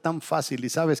vende tan fácil y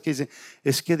sabes que dice,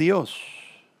 es que Dios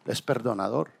es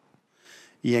perdonador.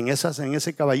 Y en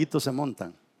ese caballito se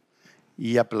montan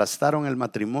y aplastaron el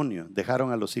matrimonio,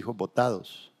 dejaron a los hijos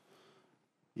botados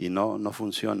y no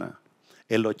funciona.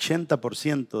 El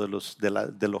 80%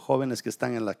 de los jóvenes que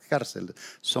están en la cárcel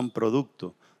son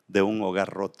producto de un hogar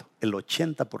roto. El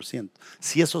 80%.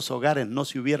 Si esos hogares no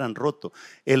se hubieran roto,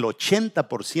 el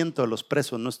 80% de los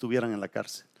presos no estuvieran en la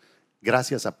cárcel.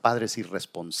 Gracias a padres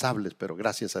irresponsables, pero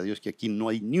gracias a Dios que aquí no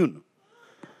hay ni uno.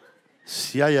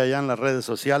 Si hay allá en las redes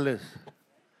sociales,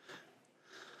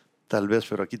 tal vez,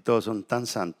 pero aquí todos son tan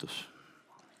santos.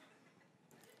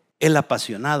 El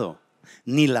apasionado,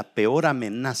 ni la peor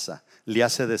amenaza le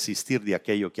hace desistir de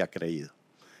aquello que ha creído.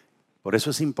 Por eso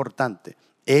es importante,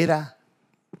 ¿era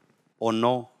o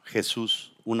no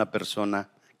Jesús una persona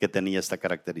que tenía esta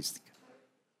característica?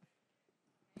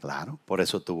 Claro, por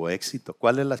eso tuvo éxito.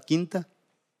 ¿Cuál es la quinta?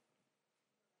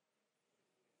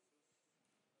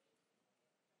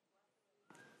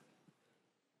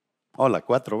 La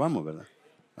 4, vamos, ¿verdad?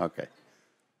 Ok.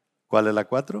 ¿Cuál es la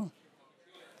 4?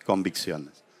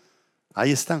 Convicciones.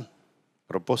 Ahí están.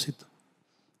 Propósito,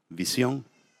 visión,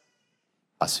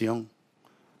 pasión,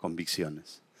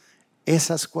 convicciones.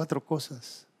 Esas 4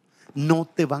 cosas no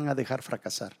te van a dejar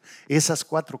fracasar. Esas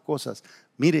 4 cosas,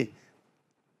 mire,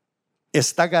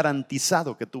 está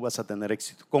garantizado que tú vas a tener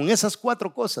éxito. Con esas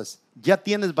 4 cosas ya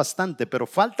tienes bastante, pero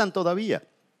faltan todavía.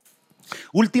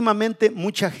 Últimamente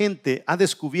mucha gente ha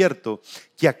descubierto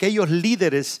que aquellos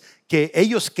líderes que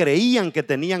ellos creían que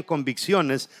tenían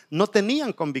convicciones, no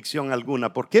tenían convicción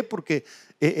alguna. ¿Por qué? Porque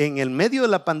en el medio de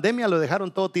la pandemia lo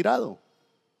dejaron todo tirado.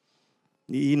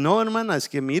 Y no, hermana, es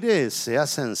que mire, sea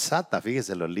sensata,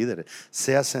 fíjese los líderes,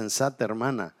 sea sensata,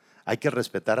 hermana, hay que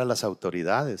respetar a las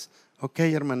autoridades. Ok,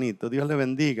 hermanito, Dios le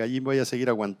bendiga, allí voy a seguir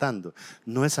aguantando.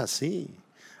 No es así.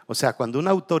 O sea, cuando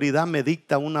una autoridad me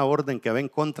dicta una orden que va en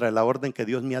contra de la orden que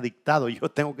Dios me ha dictado, yo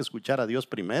tengo que escuchar a Dios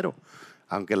primero.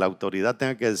 Aunque la autoridad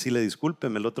tenga que decirle,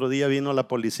 discúlpeme, el otro día vino la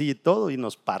policía y todo, y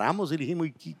nos paramos y dijimos,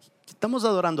 estamos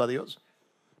adorando a Dios.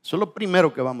 Eso es lo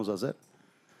primero que vamos a hacer.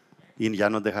 Y ya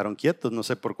nos dejaron quietos, no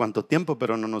sé por cuánto tiempo,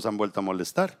 pero no nos han vuelto a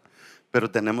molestar.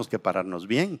 Pero tenemos que pararnos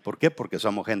bien. ¿Por qué? Porque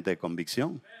somos gente de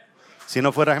convicción. Si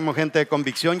no fuéramos gente de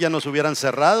convicción, ya nos hubieran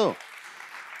cerrado.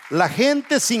 La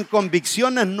gente sin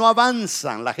convicciones no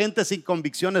avanzan, la gente sin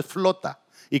convicciones flota.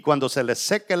 Y cuando se les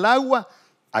seca el agua,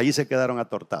 ahí se quedaron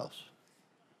atortados.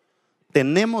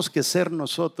 Tenemos que ser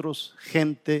nosotros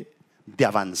gente de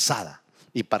avanzada.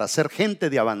 Y para ser gente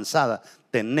de avanzada,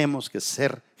 tenemos que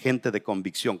ser gente de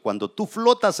convicción. Cuando tú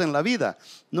flotas en la vida,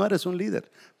 no eres un líder,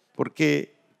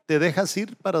 porque te dejas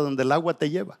ir para donde el agua te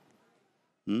lleva.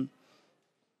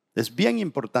 Es bien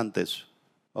importante eso.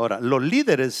 Ahora, los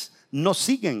líderes no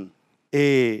siguen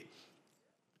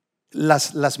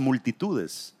las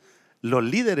multitudes. Los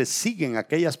líderes siguen a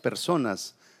aquellas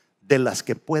personas de las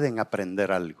que pueden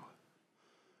aprender algo.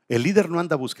 El líder no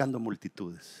anda buscando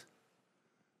multitudes.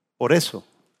 Por eso,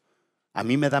 a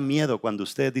mí me da miedo cuando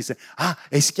ustedes dicen,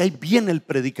 es que ahí viene el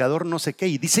predicador no sé qué,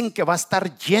 y dicen que va a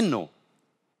estar lleno.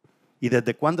 ¿Y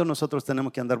desde cuándo nosotros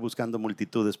tenemos que andar buscando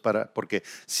multitudes? Porque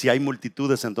si hay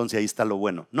multitudes, entonces ahí está lo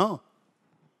bueno. No.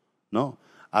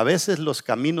 A veces los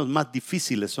caminos más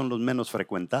difíciles son los menos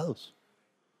frecuentados.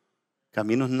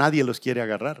 Caminos nadie los quiere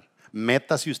agarrar.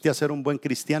 Métase usted a ser un buen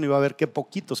cristiano y va a ver que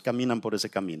poquitos caminan por ese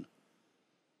camino.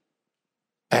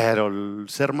 Pero el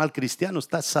ser mal cristiano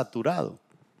está saturado,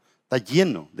 está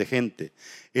lleno de gente.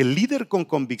 El líder con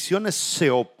convicciones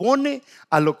se opone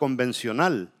a lo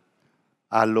convencional,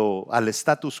 al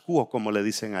status quo, como le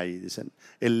dicen ahí. Dicen,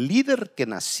 el líder que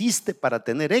naciste para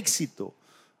tener éxito,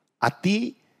 a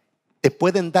ti te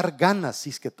pueden dar ganas, si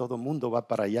es que todo el mundo va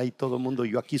para allá y todo el mundo,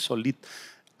 yo aquí solito.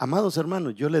 Amados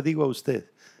hermanos, yo le digo a usted,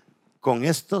 con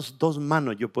estas 2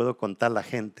 manos yo puedo contar la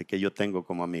gente que yo tengo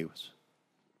como amigos.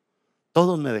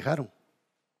 Todos me dejaron.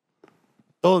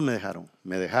 Todos me dejaron.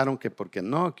 Me dejaron que porque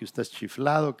no, que usted es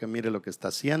chiflado, que mire lo que está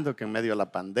haciendo, que en medio de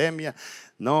la pandemia,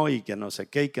 no, y que no sé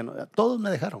qué, y que no. Todos me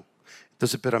dejaron.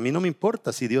 Entonces, pero a mí no me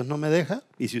importa si Dios no me deja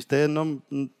y si ustedes no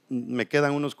me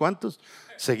quedan unos cuantos,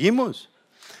 seguimos.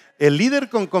 El líder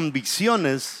con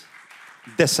convicciones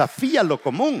desafía lo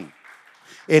común.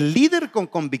 El líder con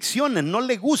convicciones no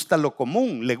le gusta lo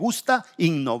común, le gusta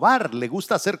innovar, le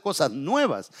gusta hacer cosas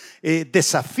nuevas.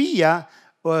 Desafía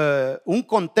un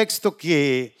contexto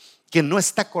que no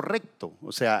está correcto.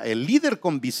 O sea, el líder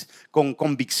con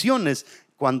convicciones,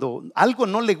 cuando algo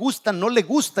no le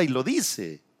gusta y lo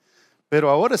dice. Pero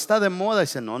ahora está de moda y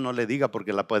dice, no le diga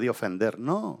porque la puede ofender.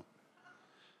 No,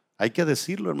 hay que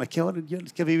decirlo, hermano.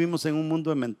 Es que vivimos en un mundo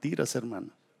de mentiras, hermano.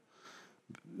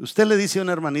 Usted le dice a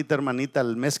una hermanita,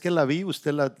 el mes que la vi,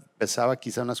 usted la pesaba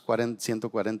quizá unas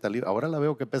 140 libras. Ahora la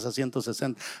veo que pesa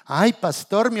 160. Ay,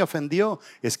 pastor, me ofendió.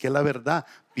 Es que la verdad,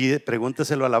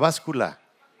 pregúnteselo a la báscula.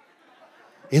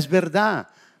 Es verdad.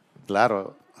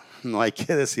 Claro, no hay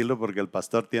que decirlo porque el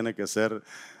pastor tiene que ser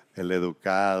el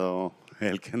educado,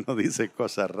 el que no dice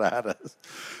cosas raras.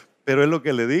 Pero es lo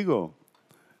que le digo.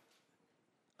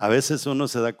 A veces uno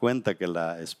se da cuenta que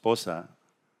la esposa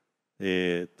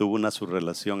tuvo una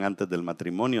subrelación antes del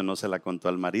matrimonio, no se la contó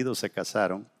al marido, se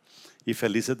casaron y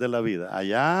felices de la vida.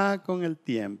 Allá con el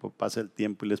tiempo, pasa el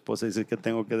tiempo y la esposa dice que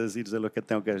tengo que decírselo, que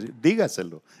tengo que decir.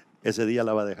 Dígaselo, ese día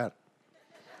la va a dejar.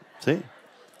 ¿Sí?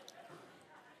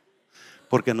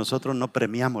 Porque nosotros no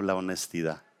premiamos la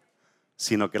honestidad,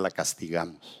 sino que la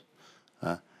castigamos.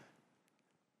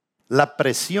 La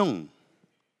presión,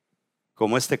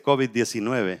 como este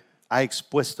COVID-19, ha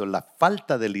expuesto la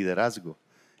falta de liderazgo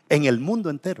en el mundo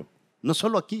entero, no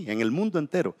solo aquí, en el mundo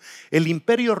entero. El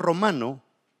imperio romano,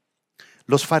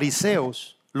 los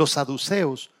fariseos, los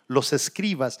saduceos, los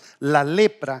escribas, la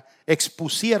lepra,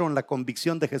 expusieron la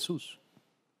convicción de Jesús.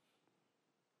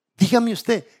 Dígame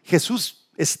usted, Jesús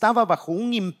estaba bajo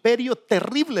un imperio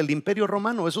terrible, el imperio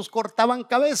romano. Esos cortaban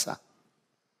cabeza,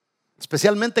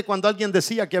 especialmente cuando alguien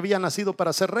decía que había nacido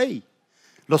para ser rey.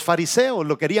 Los fariseos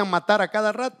lo querían matar a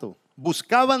cada rato.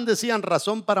 Buscaban, decían,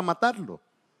 razón para matarlo.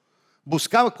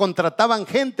 Contrataban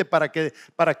gente para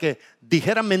que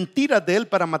dijera mentiras de él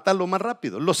para matarlo más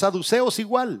rápido. Los saduceos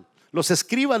igual. Los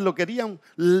escribas lo querían,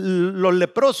 los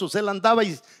leprosos, él andaba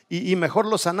y mejor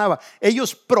los sanaba.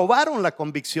 Ellos probaron la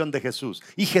convicción de Jesús.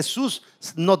 Y Jesús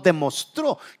nos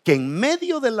demostró que en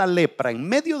medio de la lepra, en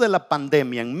medio de la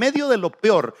pandemia, en medio de lo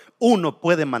peor, uno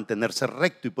puede mantenerse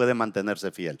recto y puede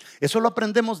mantenerse fiel. Eso lo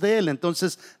aprendemos de él.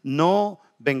 Entonces no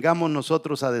vengamos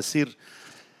nosotros a decir,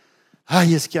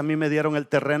 ay, es que a mí me dieron el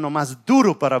terreno más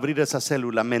duro para abrir esa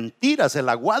célula. Mentiras, el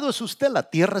aguado es usted, la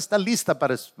tierra está lista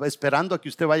esperando a que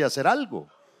usted vaya a hacer algo.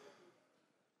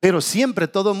 Pero siempre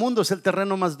todo el mundo es el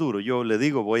terreno más duro. Yo le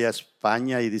digo, voy a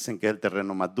España y dicen que es el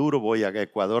terreno más duro. Voy a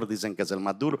Ecuador, dicen que es el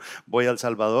más duro. Voy a El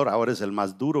Salvador, ahora es el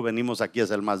más duro. Venimos aquí,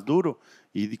 es el más duro.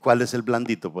 ¿Y cuál es el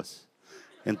blandito, pues?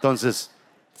 Entonces,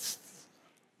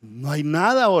 no hay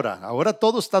nada ahora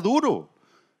todo está duro.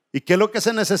 ¿Y qué es lo que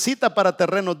se necesita para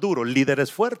terrenos duros? Líderes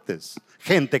fuertes,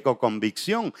 gente con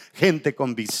convicción, gente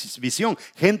con visión,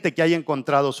 gente que haya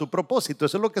encontrado su propósito.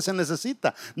 Eso es lo que se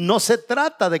necesita. No se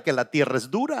trata de que la tierra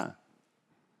es dura.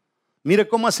 Mire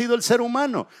cómo ha sido el ser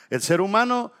humano. El ser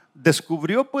humano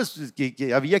descubrió pues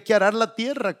que había que arar la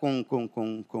tierra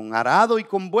con arado y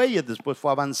con bueyes. Después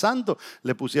fue avanzando,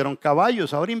 le pusieron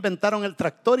caballos, ahora inventaron el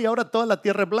tractor y ahora toda la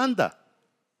tierra es blanda.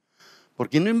 ¿Por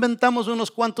qué no inventamos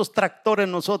unos cuantos tractores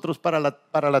nosotros para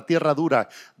la tierra dura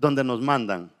donde nos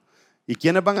mandan? ¿Y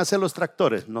quiénes van a hacer los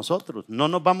tractores? Nosotros. No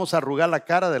nos vamos a arrugar la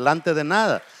cara delante de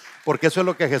nada, porque eso es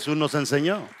lo que Jesús nos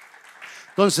enseñó.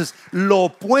 Entonces, lo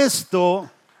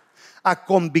opuesto a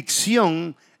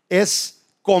convicción es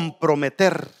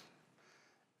comprometer.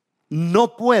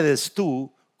 No puedes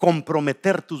tú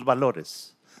comprometer tus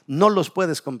valores. No los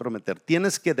puedes comprometer.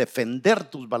 Tienes que defender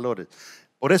tus valores.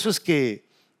 Por eso es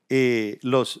que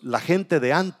la gente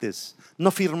de antes no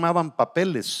firmaban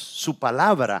papeles, su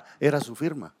palabra era su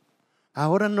firma.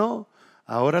 Ahora no,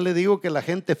 ahora le digo que la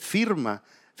gente firma.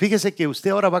 Fíjese que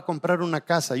usted ahora va a comprar una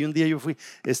casa y un día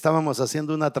estábamos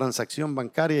haciendo una transacción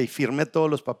bancaria y firmé todos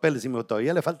los papeles y me dijo,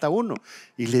 todavía le falta uno.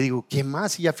 Y le digo, ¿qué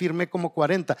más? Y ya firmé como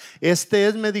 40. Este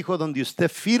es, me dijo, donde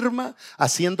usted firma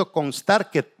haciendo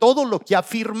constar que todo lo que ha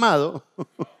firmado.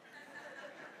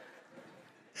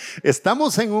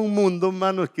 Estamos en un mundo,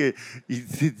 hermanos, que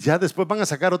ya después van a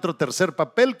sacar otro tercer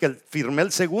papel, que firmé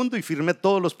el segundo y firmé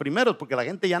todos los primeros, porque la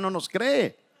gente ya no nos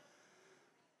cree.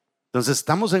 Entonces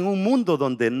estamos en un mundo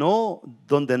donde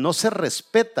no se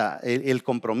respeta el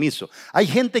compromiso. Hay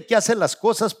gente que hace las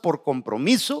cosas por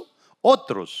compromiso,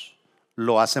 otros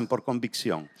lo hacen por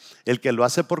convicción. El que lo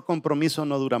hace por compromiso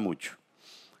no dura mucho.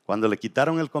 Cuando le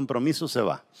quitaron el compromiso se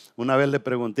va. Una vez le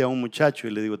pregunté a un muchacho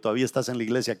y le digo, ¿todavía estás en la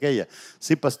iglesia aquella?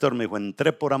 Sí, pastor, me dijo,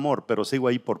 entré por amor, pero sigo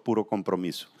ahí por puro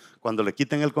compromiso. Cuando le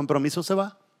quiten el compromiso se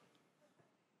va.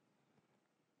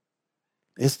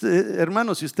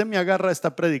 Hermano, si usted me agarra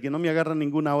esta prédica y no me agarra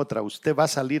ninguna otra, usted va a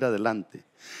salir adelante.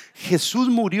 Jesús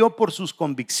murió por sus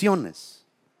convicciones.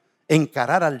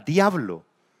 Encarar al diablo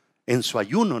en su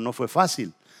ayuno no fue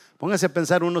fácil. Póngase a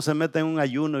pensar, uno se mete en un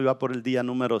ayuno y va por el día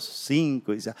número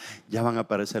 5 y dice, ya van a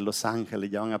aparecer los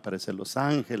ángeles, ya van a aparecer los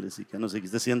ángeles, y que no sé, que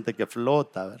usted siente que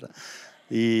flota, ¿verdad?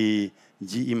 Y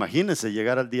imagínese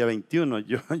llegar al día 21.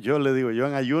 Yo le digo, yo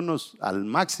en ayunos al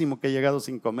máximo que he llegado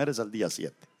sin comer es al día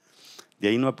 7. De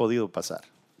ahí no he podido pasar,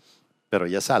 pero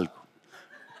ya salgo.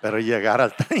 Pero llegar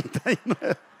al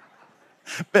 39,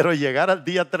 pero llegar al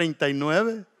día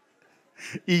 39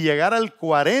 y llegar al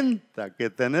 40, que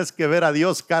tenés que ver a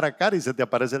Dios cara a cara y se te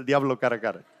aparece el diablo cara a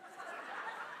cara.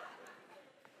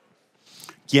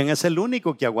 ¿Quién es el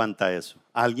único que aguanta eso?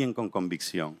 Alguien con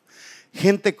convicción.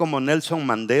 Gente como Nelson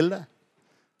Mandela,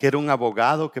 que era un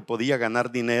abogado que podía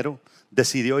ganar dinero,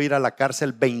 decidió ir a la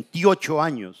cárcel 28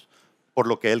 años por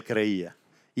lo que él creía.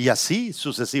 Y así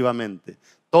sucesivamente.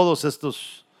 Todos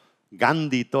estos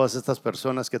Gandhi, todas estas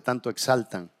personas que tanto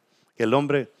exaltan, que el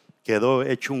hombre quedó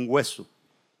hecho un hueso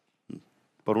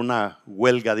por una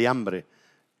huelga de hambre,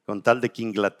 con tal de que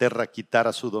Inglaterra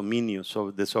quitara su dominio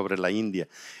sobre la India.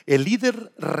 El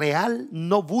líder real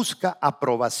no busca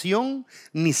aprobación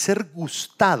ni ser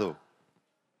gustado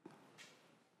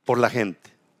por la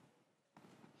gente.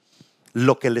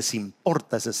 Lo que les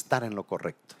importa es estar en lo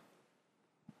correcto.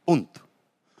 Punto.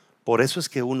 Por eso es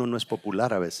que uno no es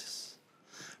popular a veces.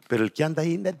 Pero el que anda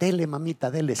ahí, dele mamita,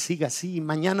 dele, siga así,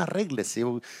 mañana arréglese.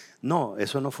 No,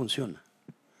 eso no funciona.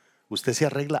 Usted se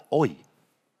arregla hoy.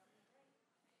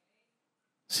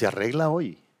 Se arregla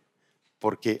hoy,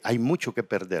 porque hay mucho que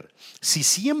perder. Si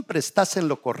siempre estás en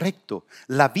lo correcto,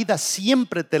 la vida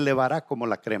siempre te elevará como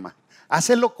la crema. Haz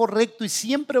lo correcto y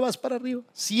siempre vas para arriba,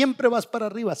 siempre vas para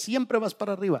arriba, siempre vas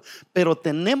para arriba. Pero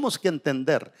tenemos que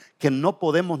entender que no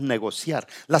podemos negociar.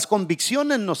 Las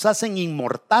convicciones nos hacen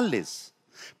inmortales.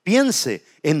 Piense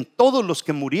en todos los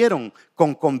que murieron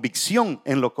con convicción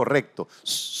en lo correcto.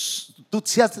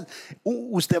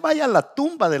 Usted vaya a la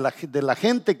tumba de la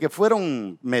gente que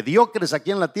fueron mediocres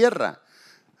aquí en la tierra.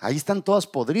 Ahí están todas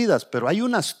podridas, pero hay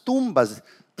unas tumbas,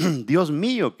 Dios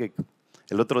mío, que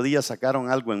el otro día sacaron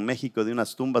algo en México, de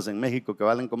unas tumbas en México que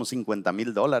valen como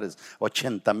 $50,000,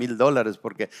 $80,000,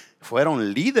 porque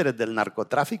fueron líderes del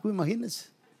narcotráfico, imagínense.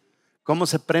 ¿Cómo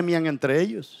se premian entre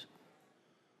ellos?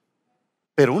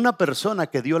 Pero una persona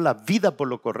que dio la vida por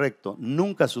lo correcto,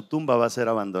 nunca su tumba va a ser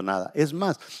abandonada. Es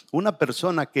más, una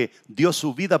persona que dio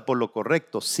su vida por lo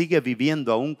correcto sigue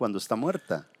viviendo aún cuando está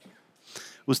muerta.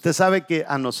 Usted sabe que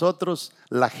a nosotros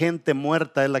la gente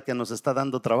muerta es la que nos está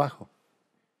dando trabajo.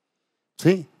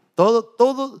 Sí,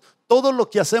 todo lo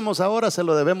que hacemos ahora se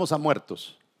lo debemos a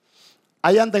muertos.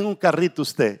 Ahí anda en un carrito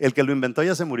usted, el que lo inventó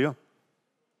ya se murió.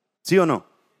 ¿Sí o no?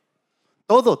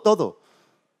 Todo.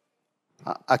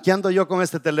 Aquí ando yo con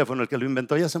este teléfono, el que lo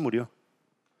inventó ya se murió.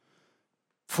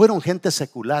 Fueron gentes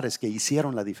seculares que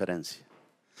hicieron la diferencia.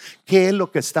 ¿Qué es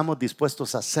lo que estamos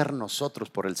dispuestos a hacer nosotros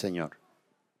por el Señor?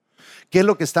 ¿Qué es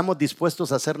lo que estamos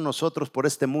dispuestos a hacer nosotros por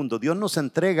este mundo? Dios nos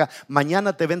entrega,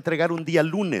 mañana te va a entregar un día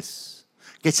lunes,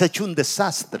 que se ha hecho un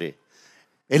desastre.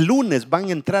 El lunes van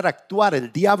a entrar a actuar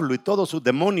el diablo y todos sus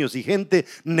demonios y gente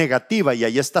negativa, y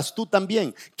ahí estás tú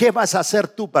también. ¿Qué vas a hacer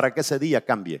tú para que ese día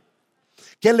cambie?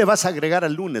 ¿Qué le vas a agregar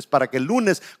al lunes? Para que el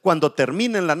lunes, cuando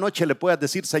termine en la noche, le puedas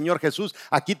decir: Señor Jesús,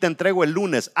 aquí te entrego el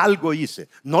lunes, algo hice.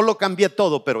 No lo cambié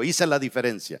todo, pero hice la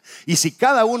diferencia. Y si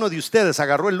cada uno de ustedes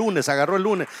agarró el lunes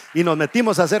y nos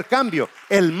metimos a hacer cambio,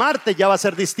 el martes ya va a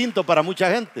ser distinto para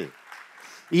mucha gente.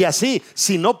 Y así,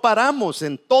 si no paramos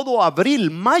en todo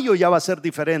abril, mayo ya va a ser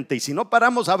diferente. Y si no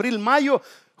paramos abril, mayo,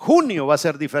 junio va a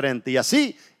ser diferente. Y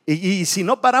así, y si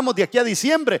no paramos de aquí a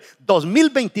diciembre,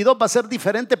 2022 va a ser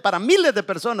diferente para miles de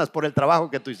personas por el trabajo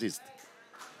que tú hiciste.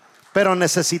 Pero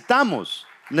necesitamos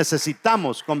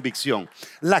convicción.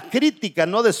 La crítica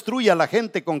no destruye a la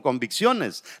gente con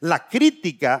convicciones. La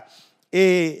crítica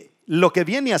lo que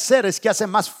viene a hacer es que hace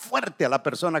más fuerte a la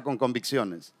persona con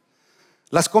convicciones.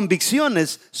 Las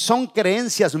convicciones son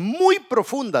creencias muy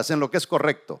profundas en lo que es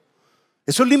correcto.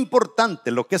 Eso es lo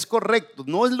importante, lo que es correcto.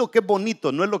 No es lo que es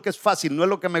bonito, no es lo que es fácil, no es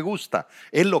lo que me gusta,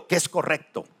 es lo que es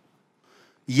correcto.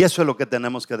 Y eso es lo que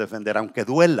tenemos que defender, aunque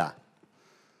duela.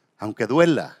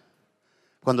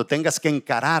 Cuando tengas que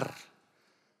encarar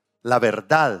la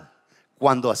verdad,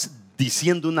 cuando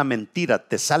diciendo una mentira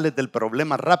te sales del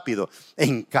problema rápido,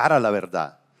 encara la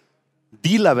verdad.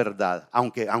 Di la verdad,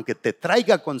 aunque te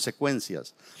traiga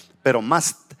consecuencias. Pero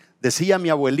más, decía mi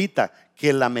abuelita,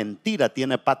 que la mentira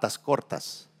tiene patas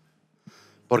cortas.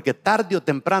 Porque tarde o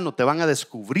temprano te van a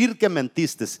descubrir que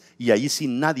mentiste, y ahí sí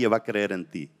nadie va a creer en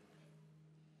ti.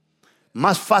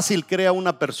 Más fácil crea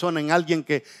una persona en alguien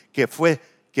que fue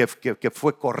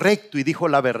correcto y dijo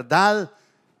la verdad,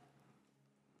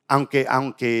 aunque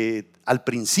al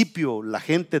principio la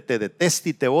gente te deteste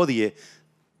y te odie,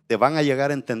 te van a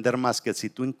llegar a entender más que si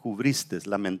tú encubriste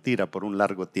la mentira por un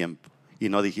largo tiempo y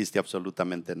no dijiste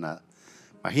absolutamente nada.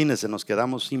 Imagínense, nos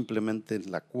quedamos simplemente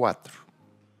en la 4.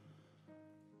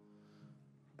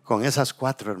 Con esas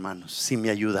 4, hermanos, si me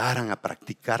ayudaran a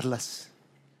practicarlas,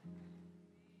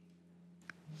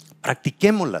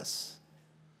 practiquémoslas.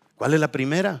 ¿Cuál es la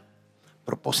primera?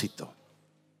 Propósito.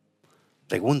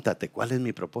 Pregúntate, ¿cuál es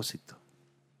mi propósito?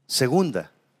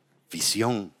 Segunda,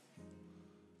 visión.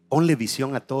 Ponle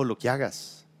visión a todo lo que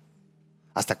hagas.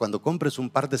 Hasta cuando compres un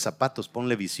par de zapatos,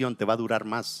 ponle visión, te va a durar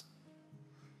más.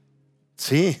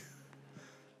 Sí,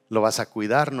 lo vas a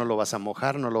cuidar, no lo vas a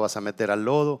mojar, no lo vas a meter al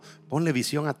lodo. Ponle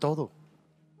visión a todo.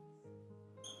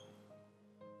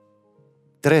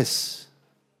 3,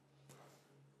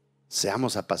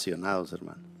 seamos apasionados,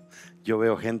 hermano. Yo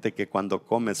veo gente que cuando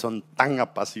come son tan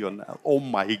apasionados. Oh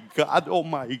my God, oh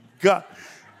my God.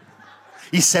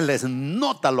 Y se les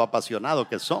nota lo apasionado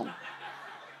que son.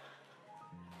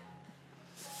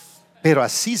 Pero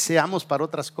así seamos para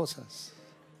otras cosas.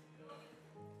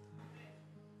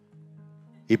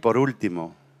 Y por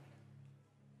último,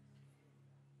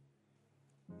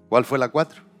 ¿cuál fue la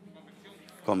 4?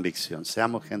 Convicción.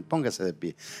 Seamos gente, póngase de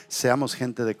pie. Seamos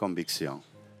gente de convicción.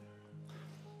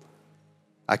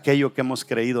 Aquello que hemos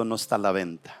creído no está a la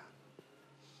venta.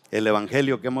 El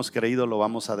evangelio que hemos creído lo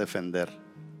vamos a defender.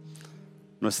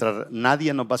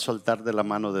 Nadie nos va a soltar de la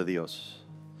mano de Dios.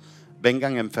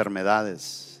 Vengan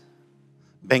enfermedades,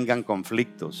 vengan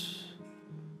conflictos,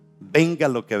 venga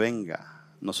lo que venga,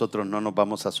 nosotros no nos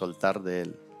vamos a soltar de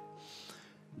Él.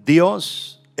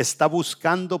 Dios está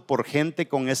buscando por gente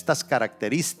con estas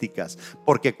características,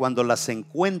 porque cuando las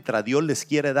encuentra, Dios les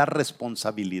quiere dar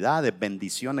responsabilidades,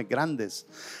 bendiciones grandes.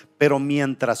 Pero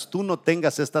mientras tú no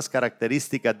tengas estas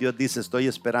características, Dios dice: estoy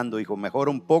esperando, hijo, mejora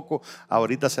un poco,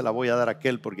 ahorita se la voy a dar a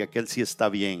aquel, porque aquel sí está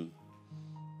bien.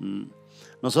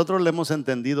 Nosotros le hemos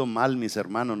entendido mal, mis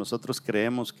hermanos. Nosotros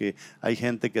creemos que hay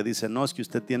gente que dice: no, es que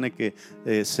usted tiene que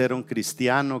ser un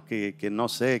cristiano que no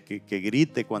sé, que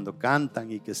grite cuando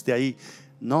cantan y que esté ahí.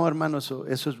 No, hermano, eso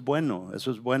es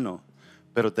bueno,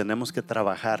 pero tenemos que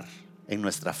trabajar en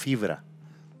nuestra fibra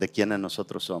de quienes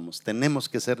nosotros somos. Tenemos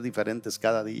que ser diferentes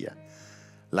cada día.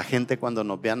 La gente, cuando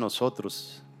nos ve a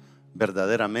nosotros,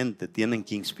 verdaderamente tienen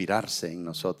que inspirarse en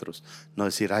nosotros. No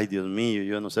decir: ay, Dios mío,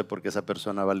 yo no sé por qué esa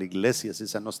persona va a la iglesia, si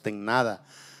esa no está en nada.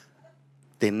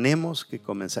 Tenemos que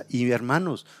comenzar. Y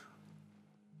hermanos,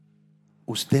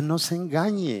 usted no se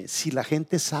engañe. Si la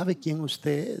gente sabe quién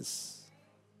usted es,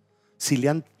 si le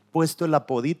han puesto el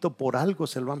apodito, por algo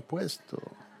se lo han puesto.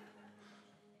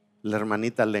 La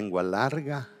hermanita lengua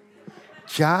larga,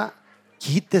 ya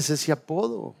quítese ese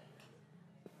apodo,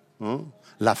 ¿no?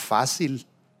 La fácil,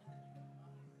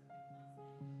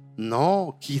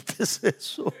 no, quítese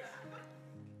eso.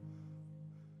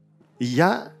 Y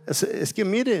ya, es que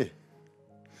mire,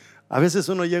 a veces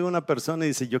uno llega a una persona y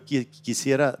dice: yo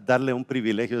quisiera darle un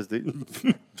privilegio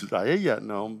a ella.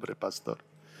 No, hombre, pastor,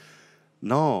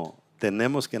 no.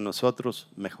 Tenemos que nosotros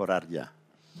mejorar ya.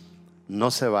 No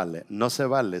se vale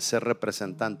ser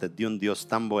representantes de un Dios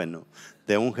tan bueno,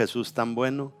 de un Jesús tan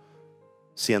bueno,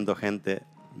 siendo gente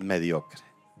mediocre.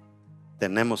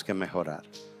 Tenemos que mejorar.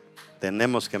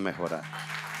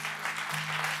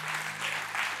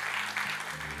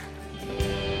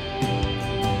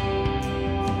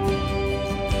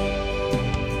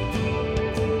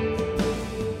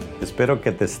 Espero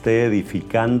que te esté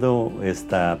edificando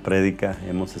esta prédica.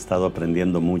 Hemos estado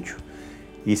aprendiendo mucho.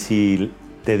 Y si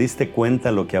te diste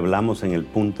cuenta lo que hablamos en el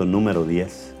punto número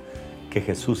 10, que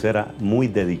Jesús era muy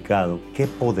dedicado, qué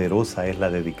poderosa es la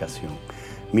dedicación.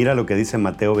 Mira lo que dice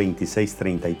Mateo 26,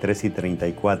 33 y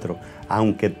 34.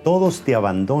 Aunque todos te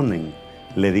abandonen,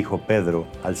 le dijo Pedro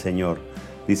al Señor.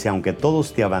 Dice: aunque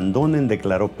todos te abandonen,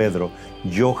 declaró Pedro,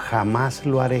 yo jamás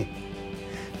lo haré.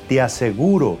 Te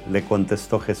aseguro, le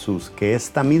contestó Jesús, que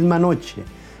esta misma noche,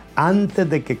 antes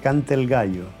de que cante el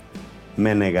gallo,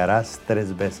 me negarás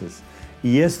 3 veces.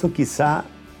 Y esto quizá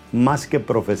más que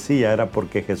profecía era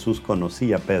porque Jesús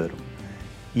conocía a Pedro.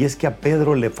 Y es que a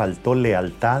Pedro le faltó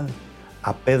lealtad,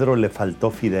 a Pedro le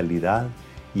faltó fidelidad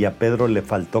y a Pedro le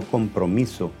faltó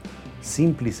compromiso,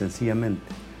 simple y sencillamente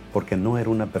porque no era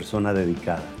una persona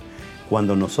dedicada.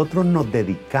 Cuando nosotros nos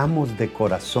dedicamos de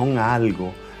corazón a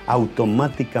algo,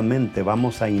 automáticamente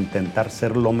vamos a intentar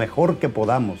ser lo mejor que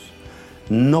podamos.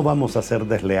 No vamos a ser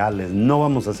desleales, no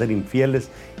vamos a ser infieles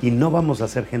y no vamos a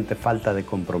ser gente falta de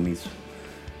compromiso.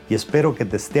 Y espero que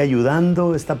te esté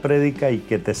ayudando esta prédica y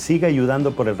que te siga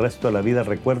ayudando por el resto de la vida.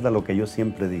 Recuerda lo que yo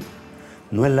siempre digo.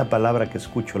 No es la palabra que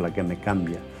escucho la que me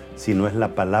cambia, sino es la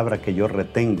palabra que yo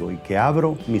retengo y que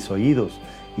abro mis oídos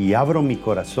y abro mi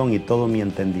corazón y todo mi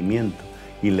entendimiento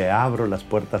y le abro las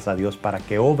puertas a Dios para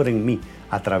que obre en mí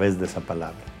a través de esa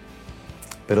palabra.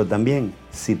 Pero también,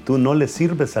 si tú no le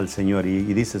sirves al Señor y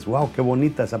dices, wow, qué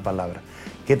bonita esa palabra,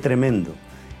 qué tremendo.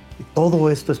 Todo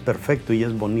esto es perfecto y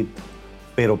es bonito.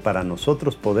 Pero para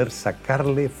nosotros poder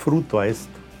sacarle fruto a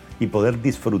esto y poder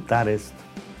disfrutar esto,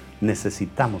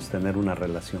 necesitamos tener una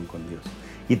relación con Dios.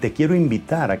 Y te quiero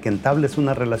invitar a que entables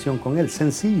una relación con Él,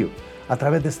 sencillo, a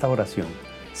través de esta oración.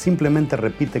 Simplemente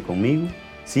repite conmigo.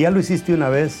 Si ya lo hiciste una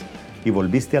vez y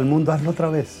volviste al mundo, hazlo otra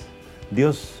vez.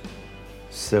 Dios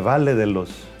se vale de los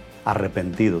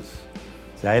arrepentidos.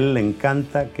 O sea, a Él le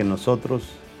encanta que nosotros,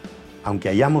 aunque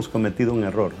hayamos cometido un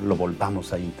error, lo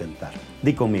volvamos a intentar.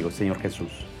 Di conmigo, Señor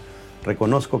Jesús,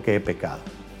 reconozco que he pecado,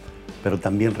 pero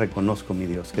también reconozco, mi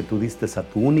Dios, que tú diste a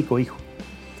tu único Hijo,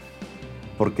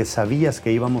 porque sabías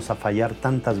que íbamos a fallar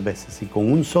tantas veces y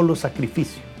con un solo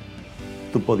sacrificio,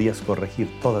 tú podías corregir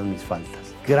todas mis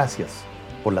faltas. Gracias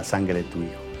por la sangre de tu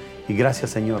Hijo. Y gracias,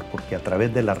 Señor, porque a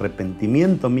través del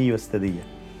arrepentimiento mío este día,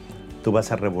 tú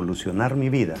vas a revolucionar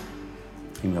mi vida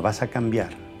y me vas a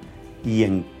cambiar. Y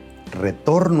en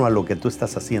retorno a lo que tú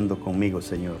estás haciendo conmigo,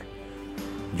 Señor,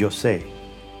 yo sé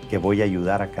que voy a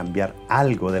ayudar a cambiar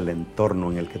algo del entorno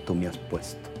en el que tú me has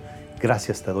puesto.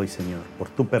 Gracias te doy, Señor, por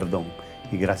tu perdón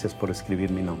y gracias por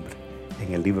escribir mi nombre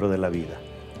en el libro de la vida.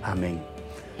 Amén.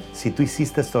 Si tú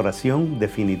hiciste esta oración,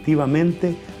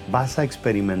 definitivamente vas a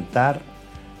experimentar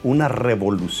una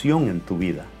revolución en tu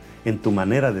vida, en tu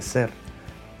manera de ser,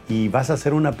 y vas a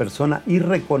ser una persona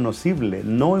irreconocible,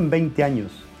 no en 20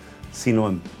 años, sino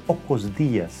en pocos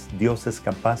días. Dios es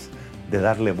capaz de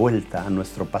darle vuelta a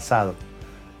nuestro pasado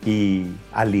y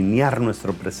alinear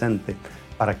nuestro presente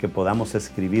para que podamos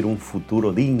escribir un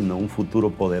futuro digno, un futuro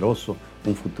poderoso,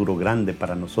 un futuro grande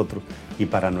para nosotros y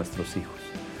para nuestros hijos.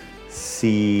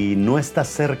 Si no estás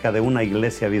cerca de una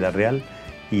iglesia Vida Real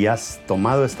y has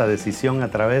tomado esta decisión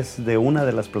a través de una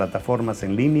de las plataformas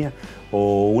en línea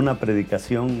o una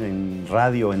predicación en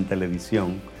radio o en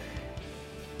televisión,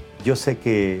 yo sé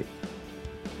que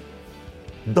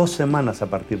 2 semanas a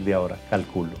partir de ahora,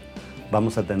 calculo,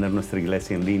 vamos a tener nuestra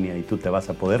iglesia en línea y tú te vas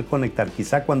a poder conectar.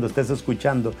 Quizá cuando estés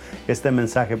escuchando este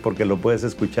mensaje, porque lo puedes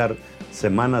escuchar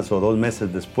semanas o 2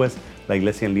 meses después, la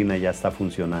iglesia en línea ya está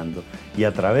funcionando. Y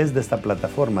a través de esta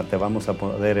plataforma te vamos a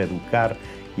poder educar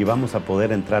y vamos a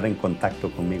poder entrar en contacto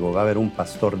conmigo. Va a haber un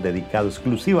pastor dedicado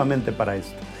exclusivamente para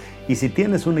esto. Y si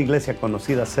tienes una iglesia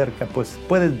conocida cerca, pues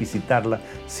puedes visitarla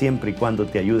siempre y cuando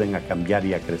te ayuden a cambiar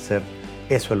y a crecer.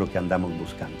 Eso es lo que andamos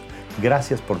buscando.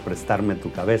 Gracias por prestarme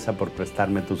tu cabeza, por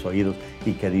prestarme tus oídos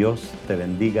y que Dios te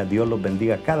bendiga. Dios los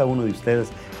bendiga a cada uno de ustedes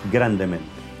grandemente.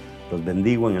 Los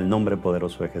bendigo en el nombre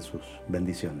poderoso de Jesús.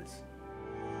 Bendiciones.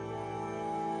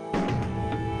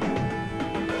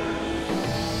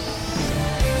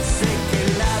 Sé que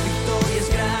la victoria es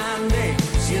grande,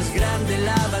 si es grande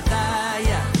la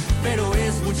batalla, pero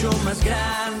es mucho más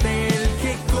grande el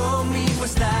que conmigo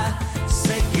está.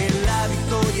 Sé que la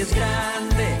victoria es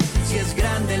grande, si es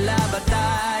grande la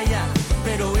batalla,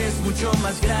 pero es mucho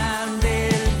más grande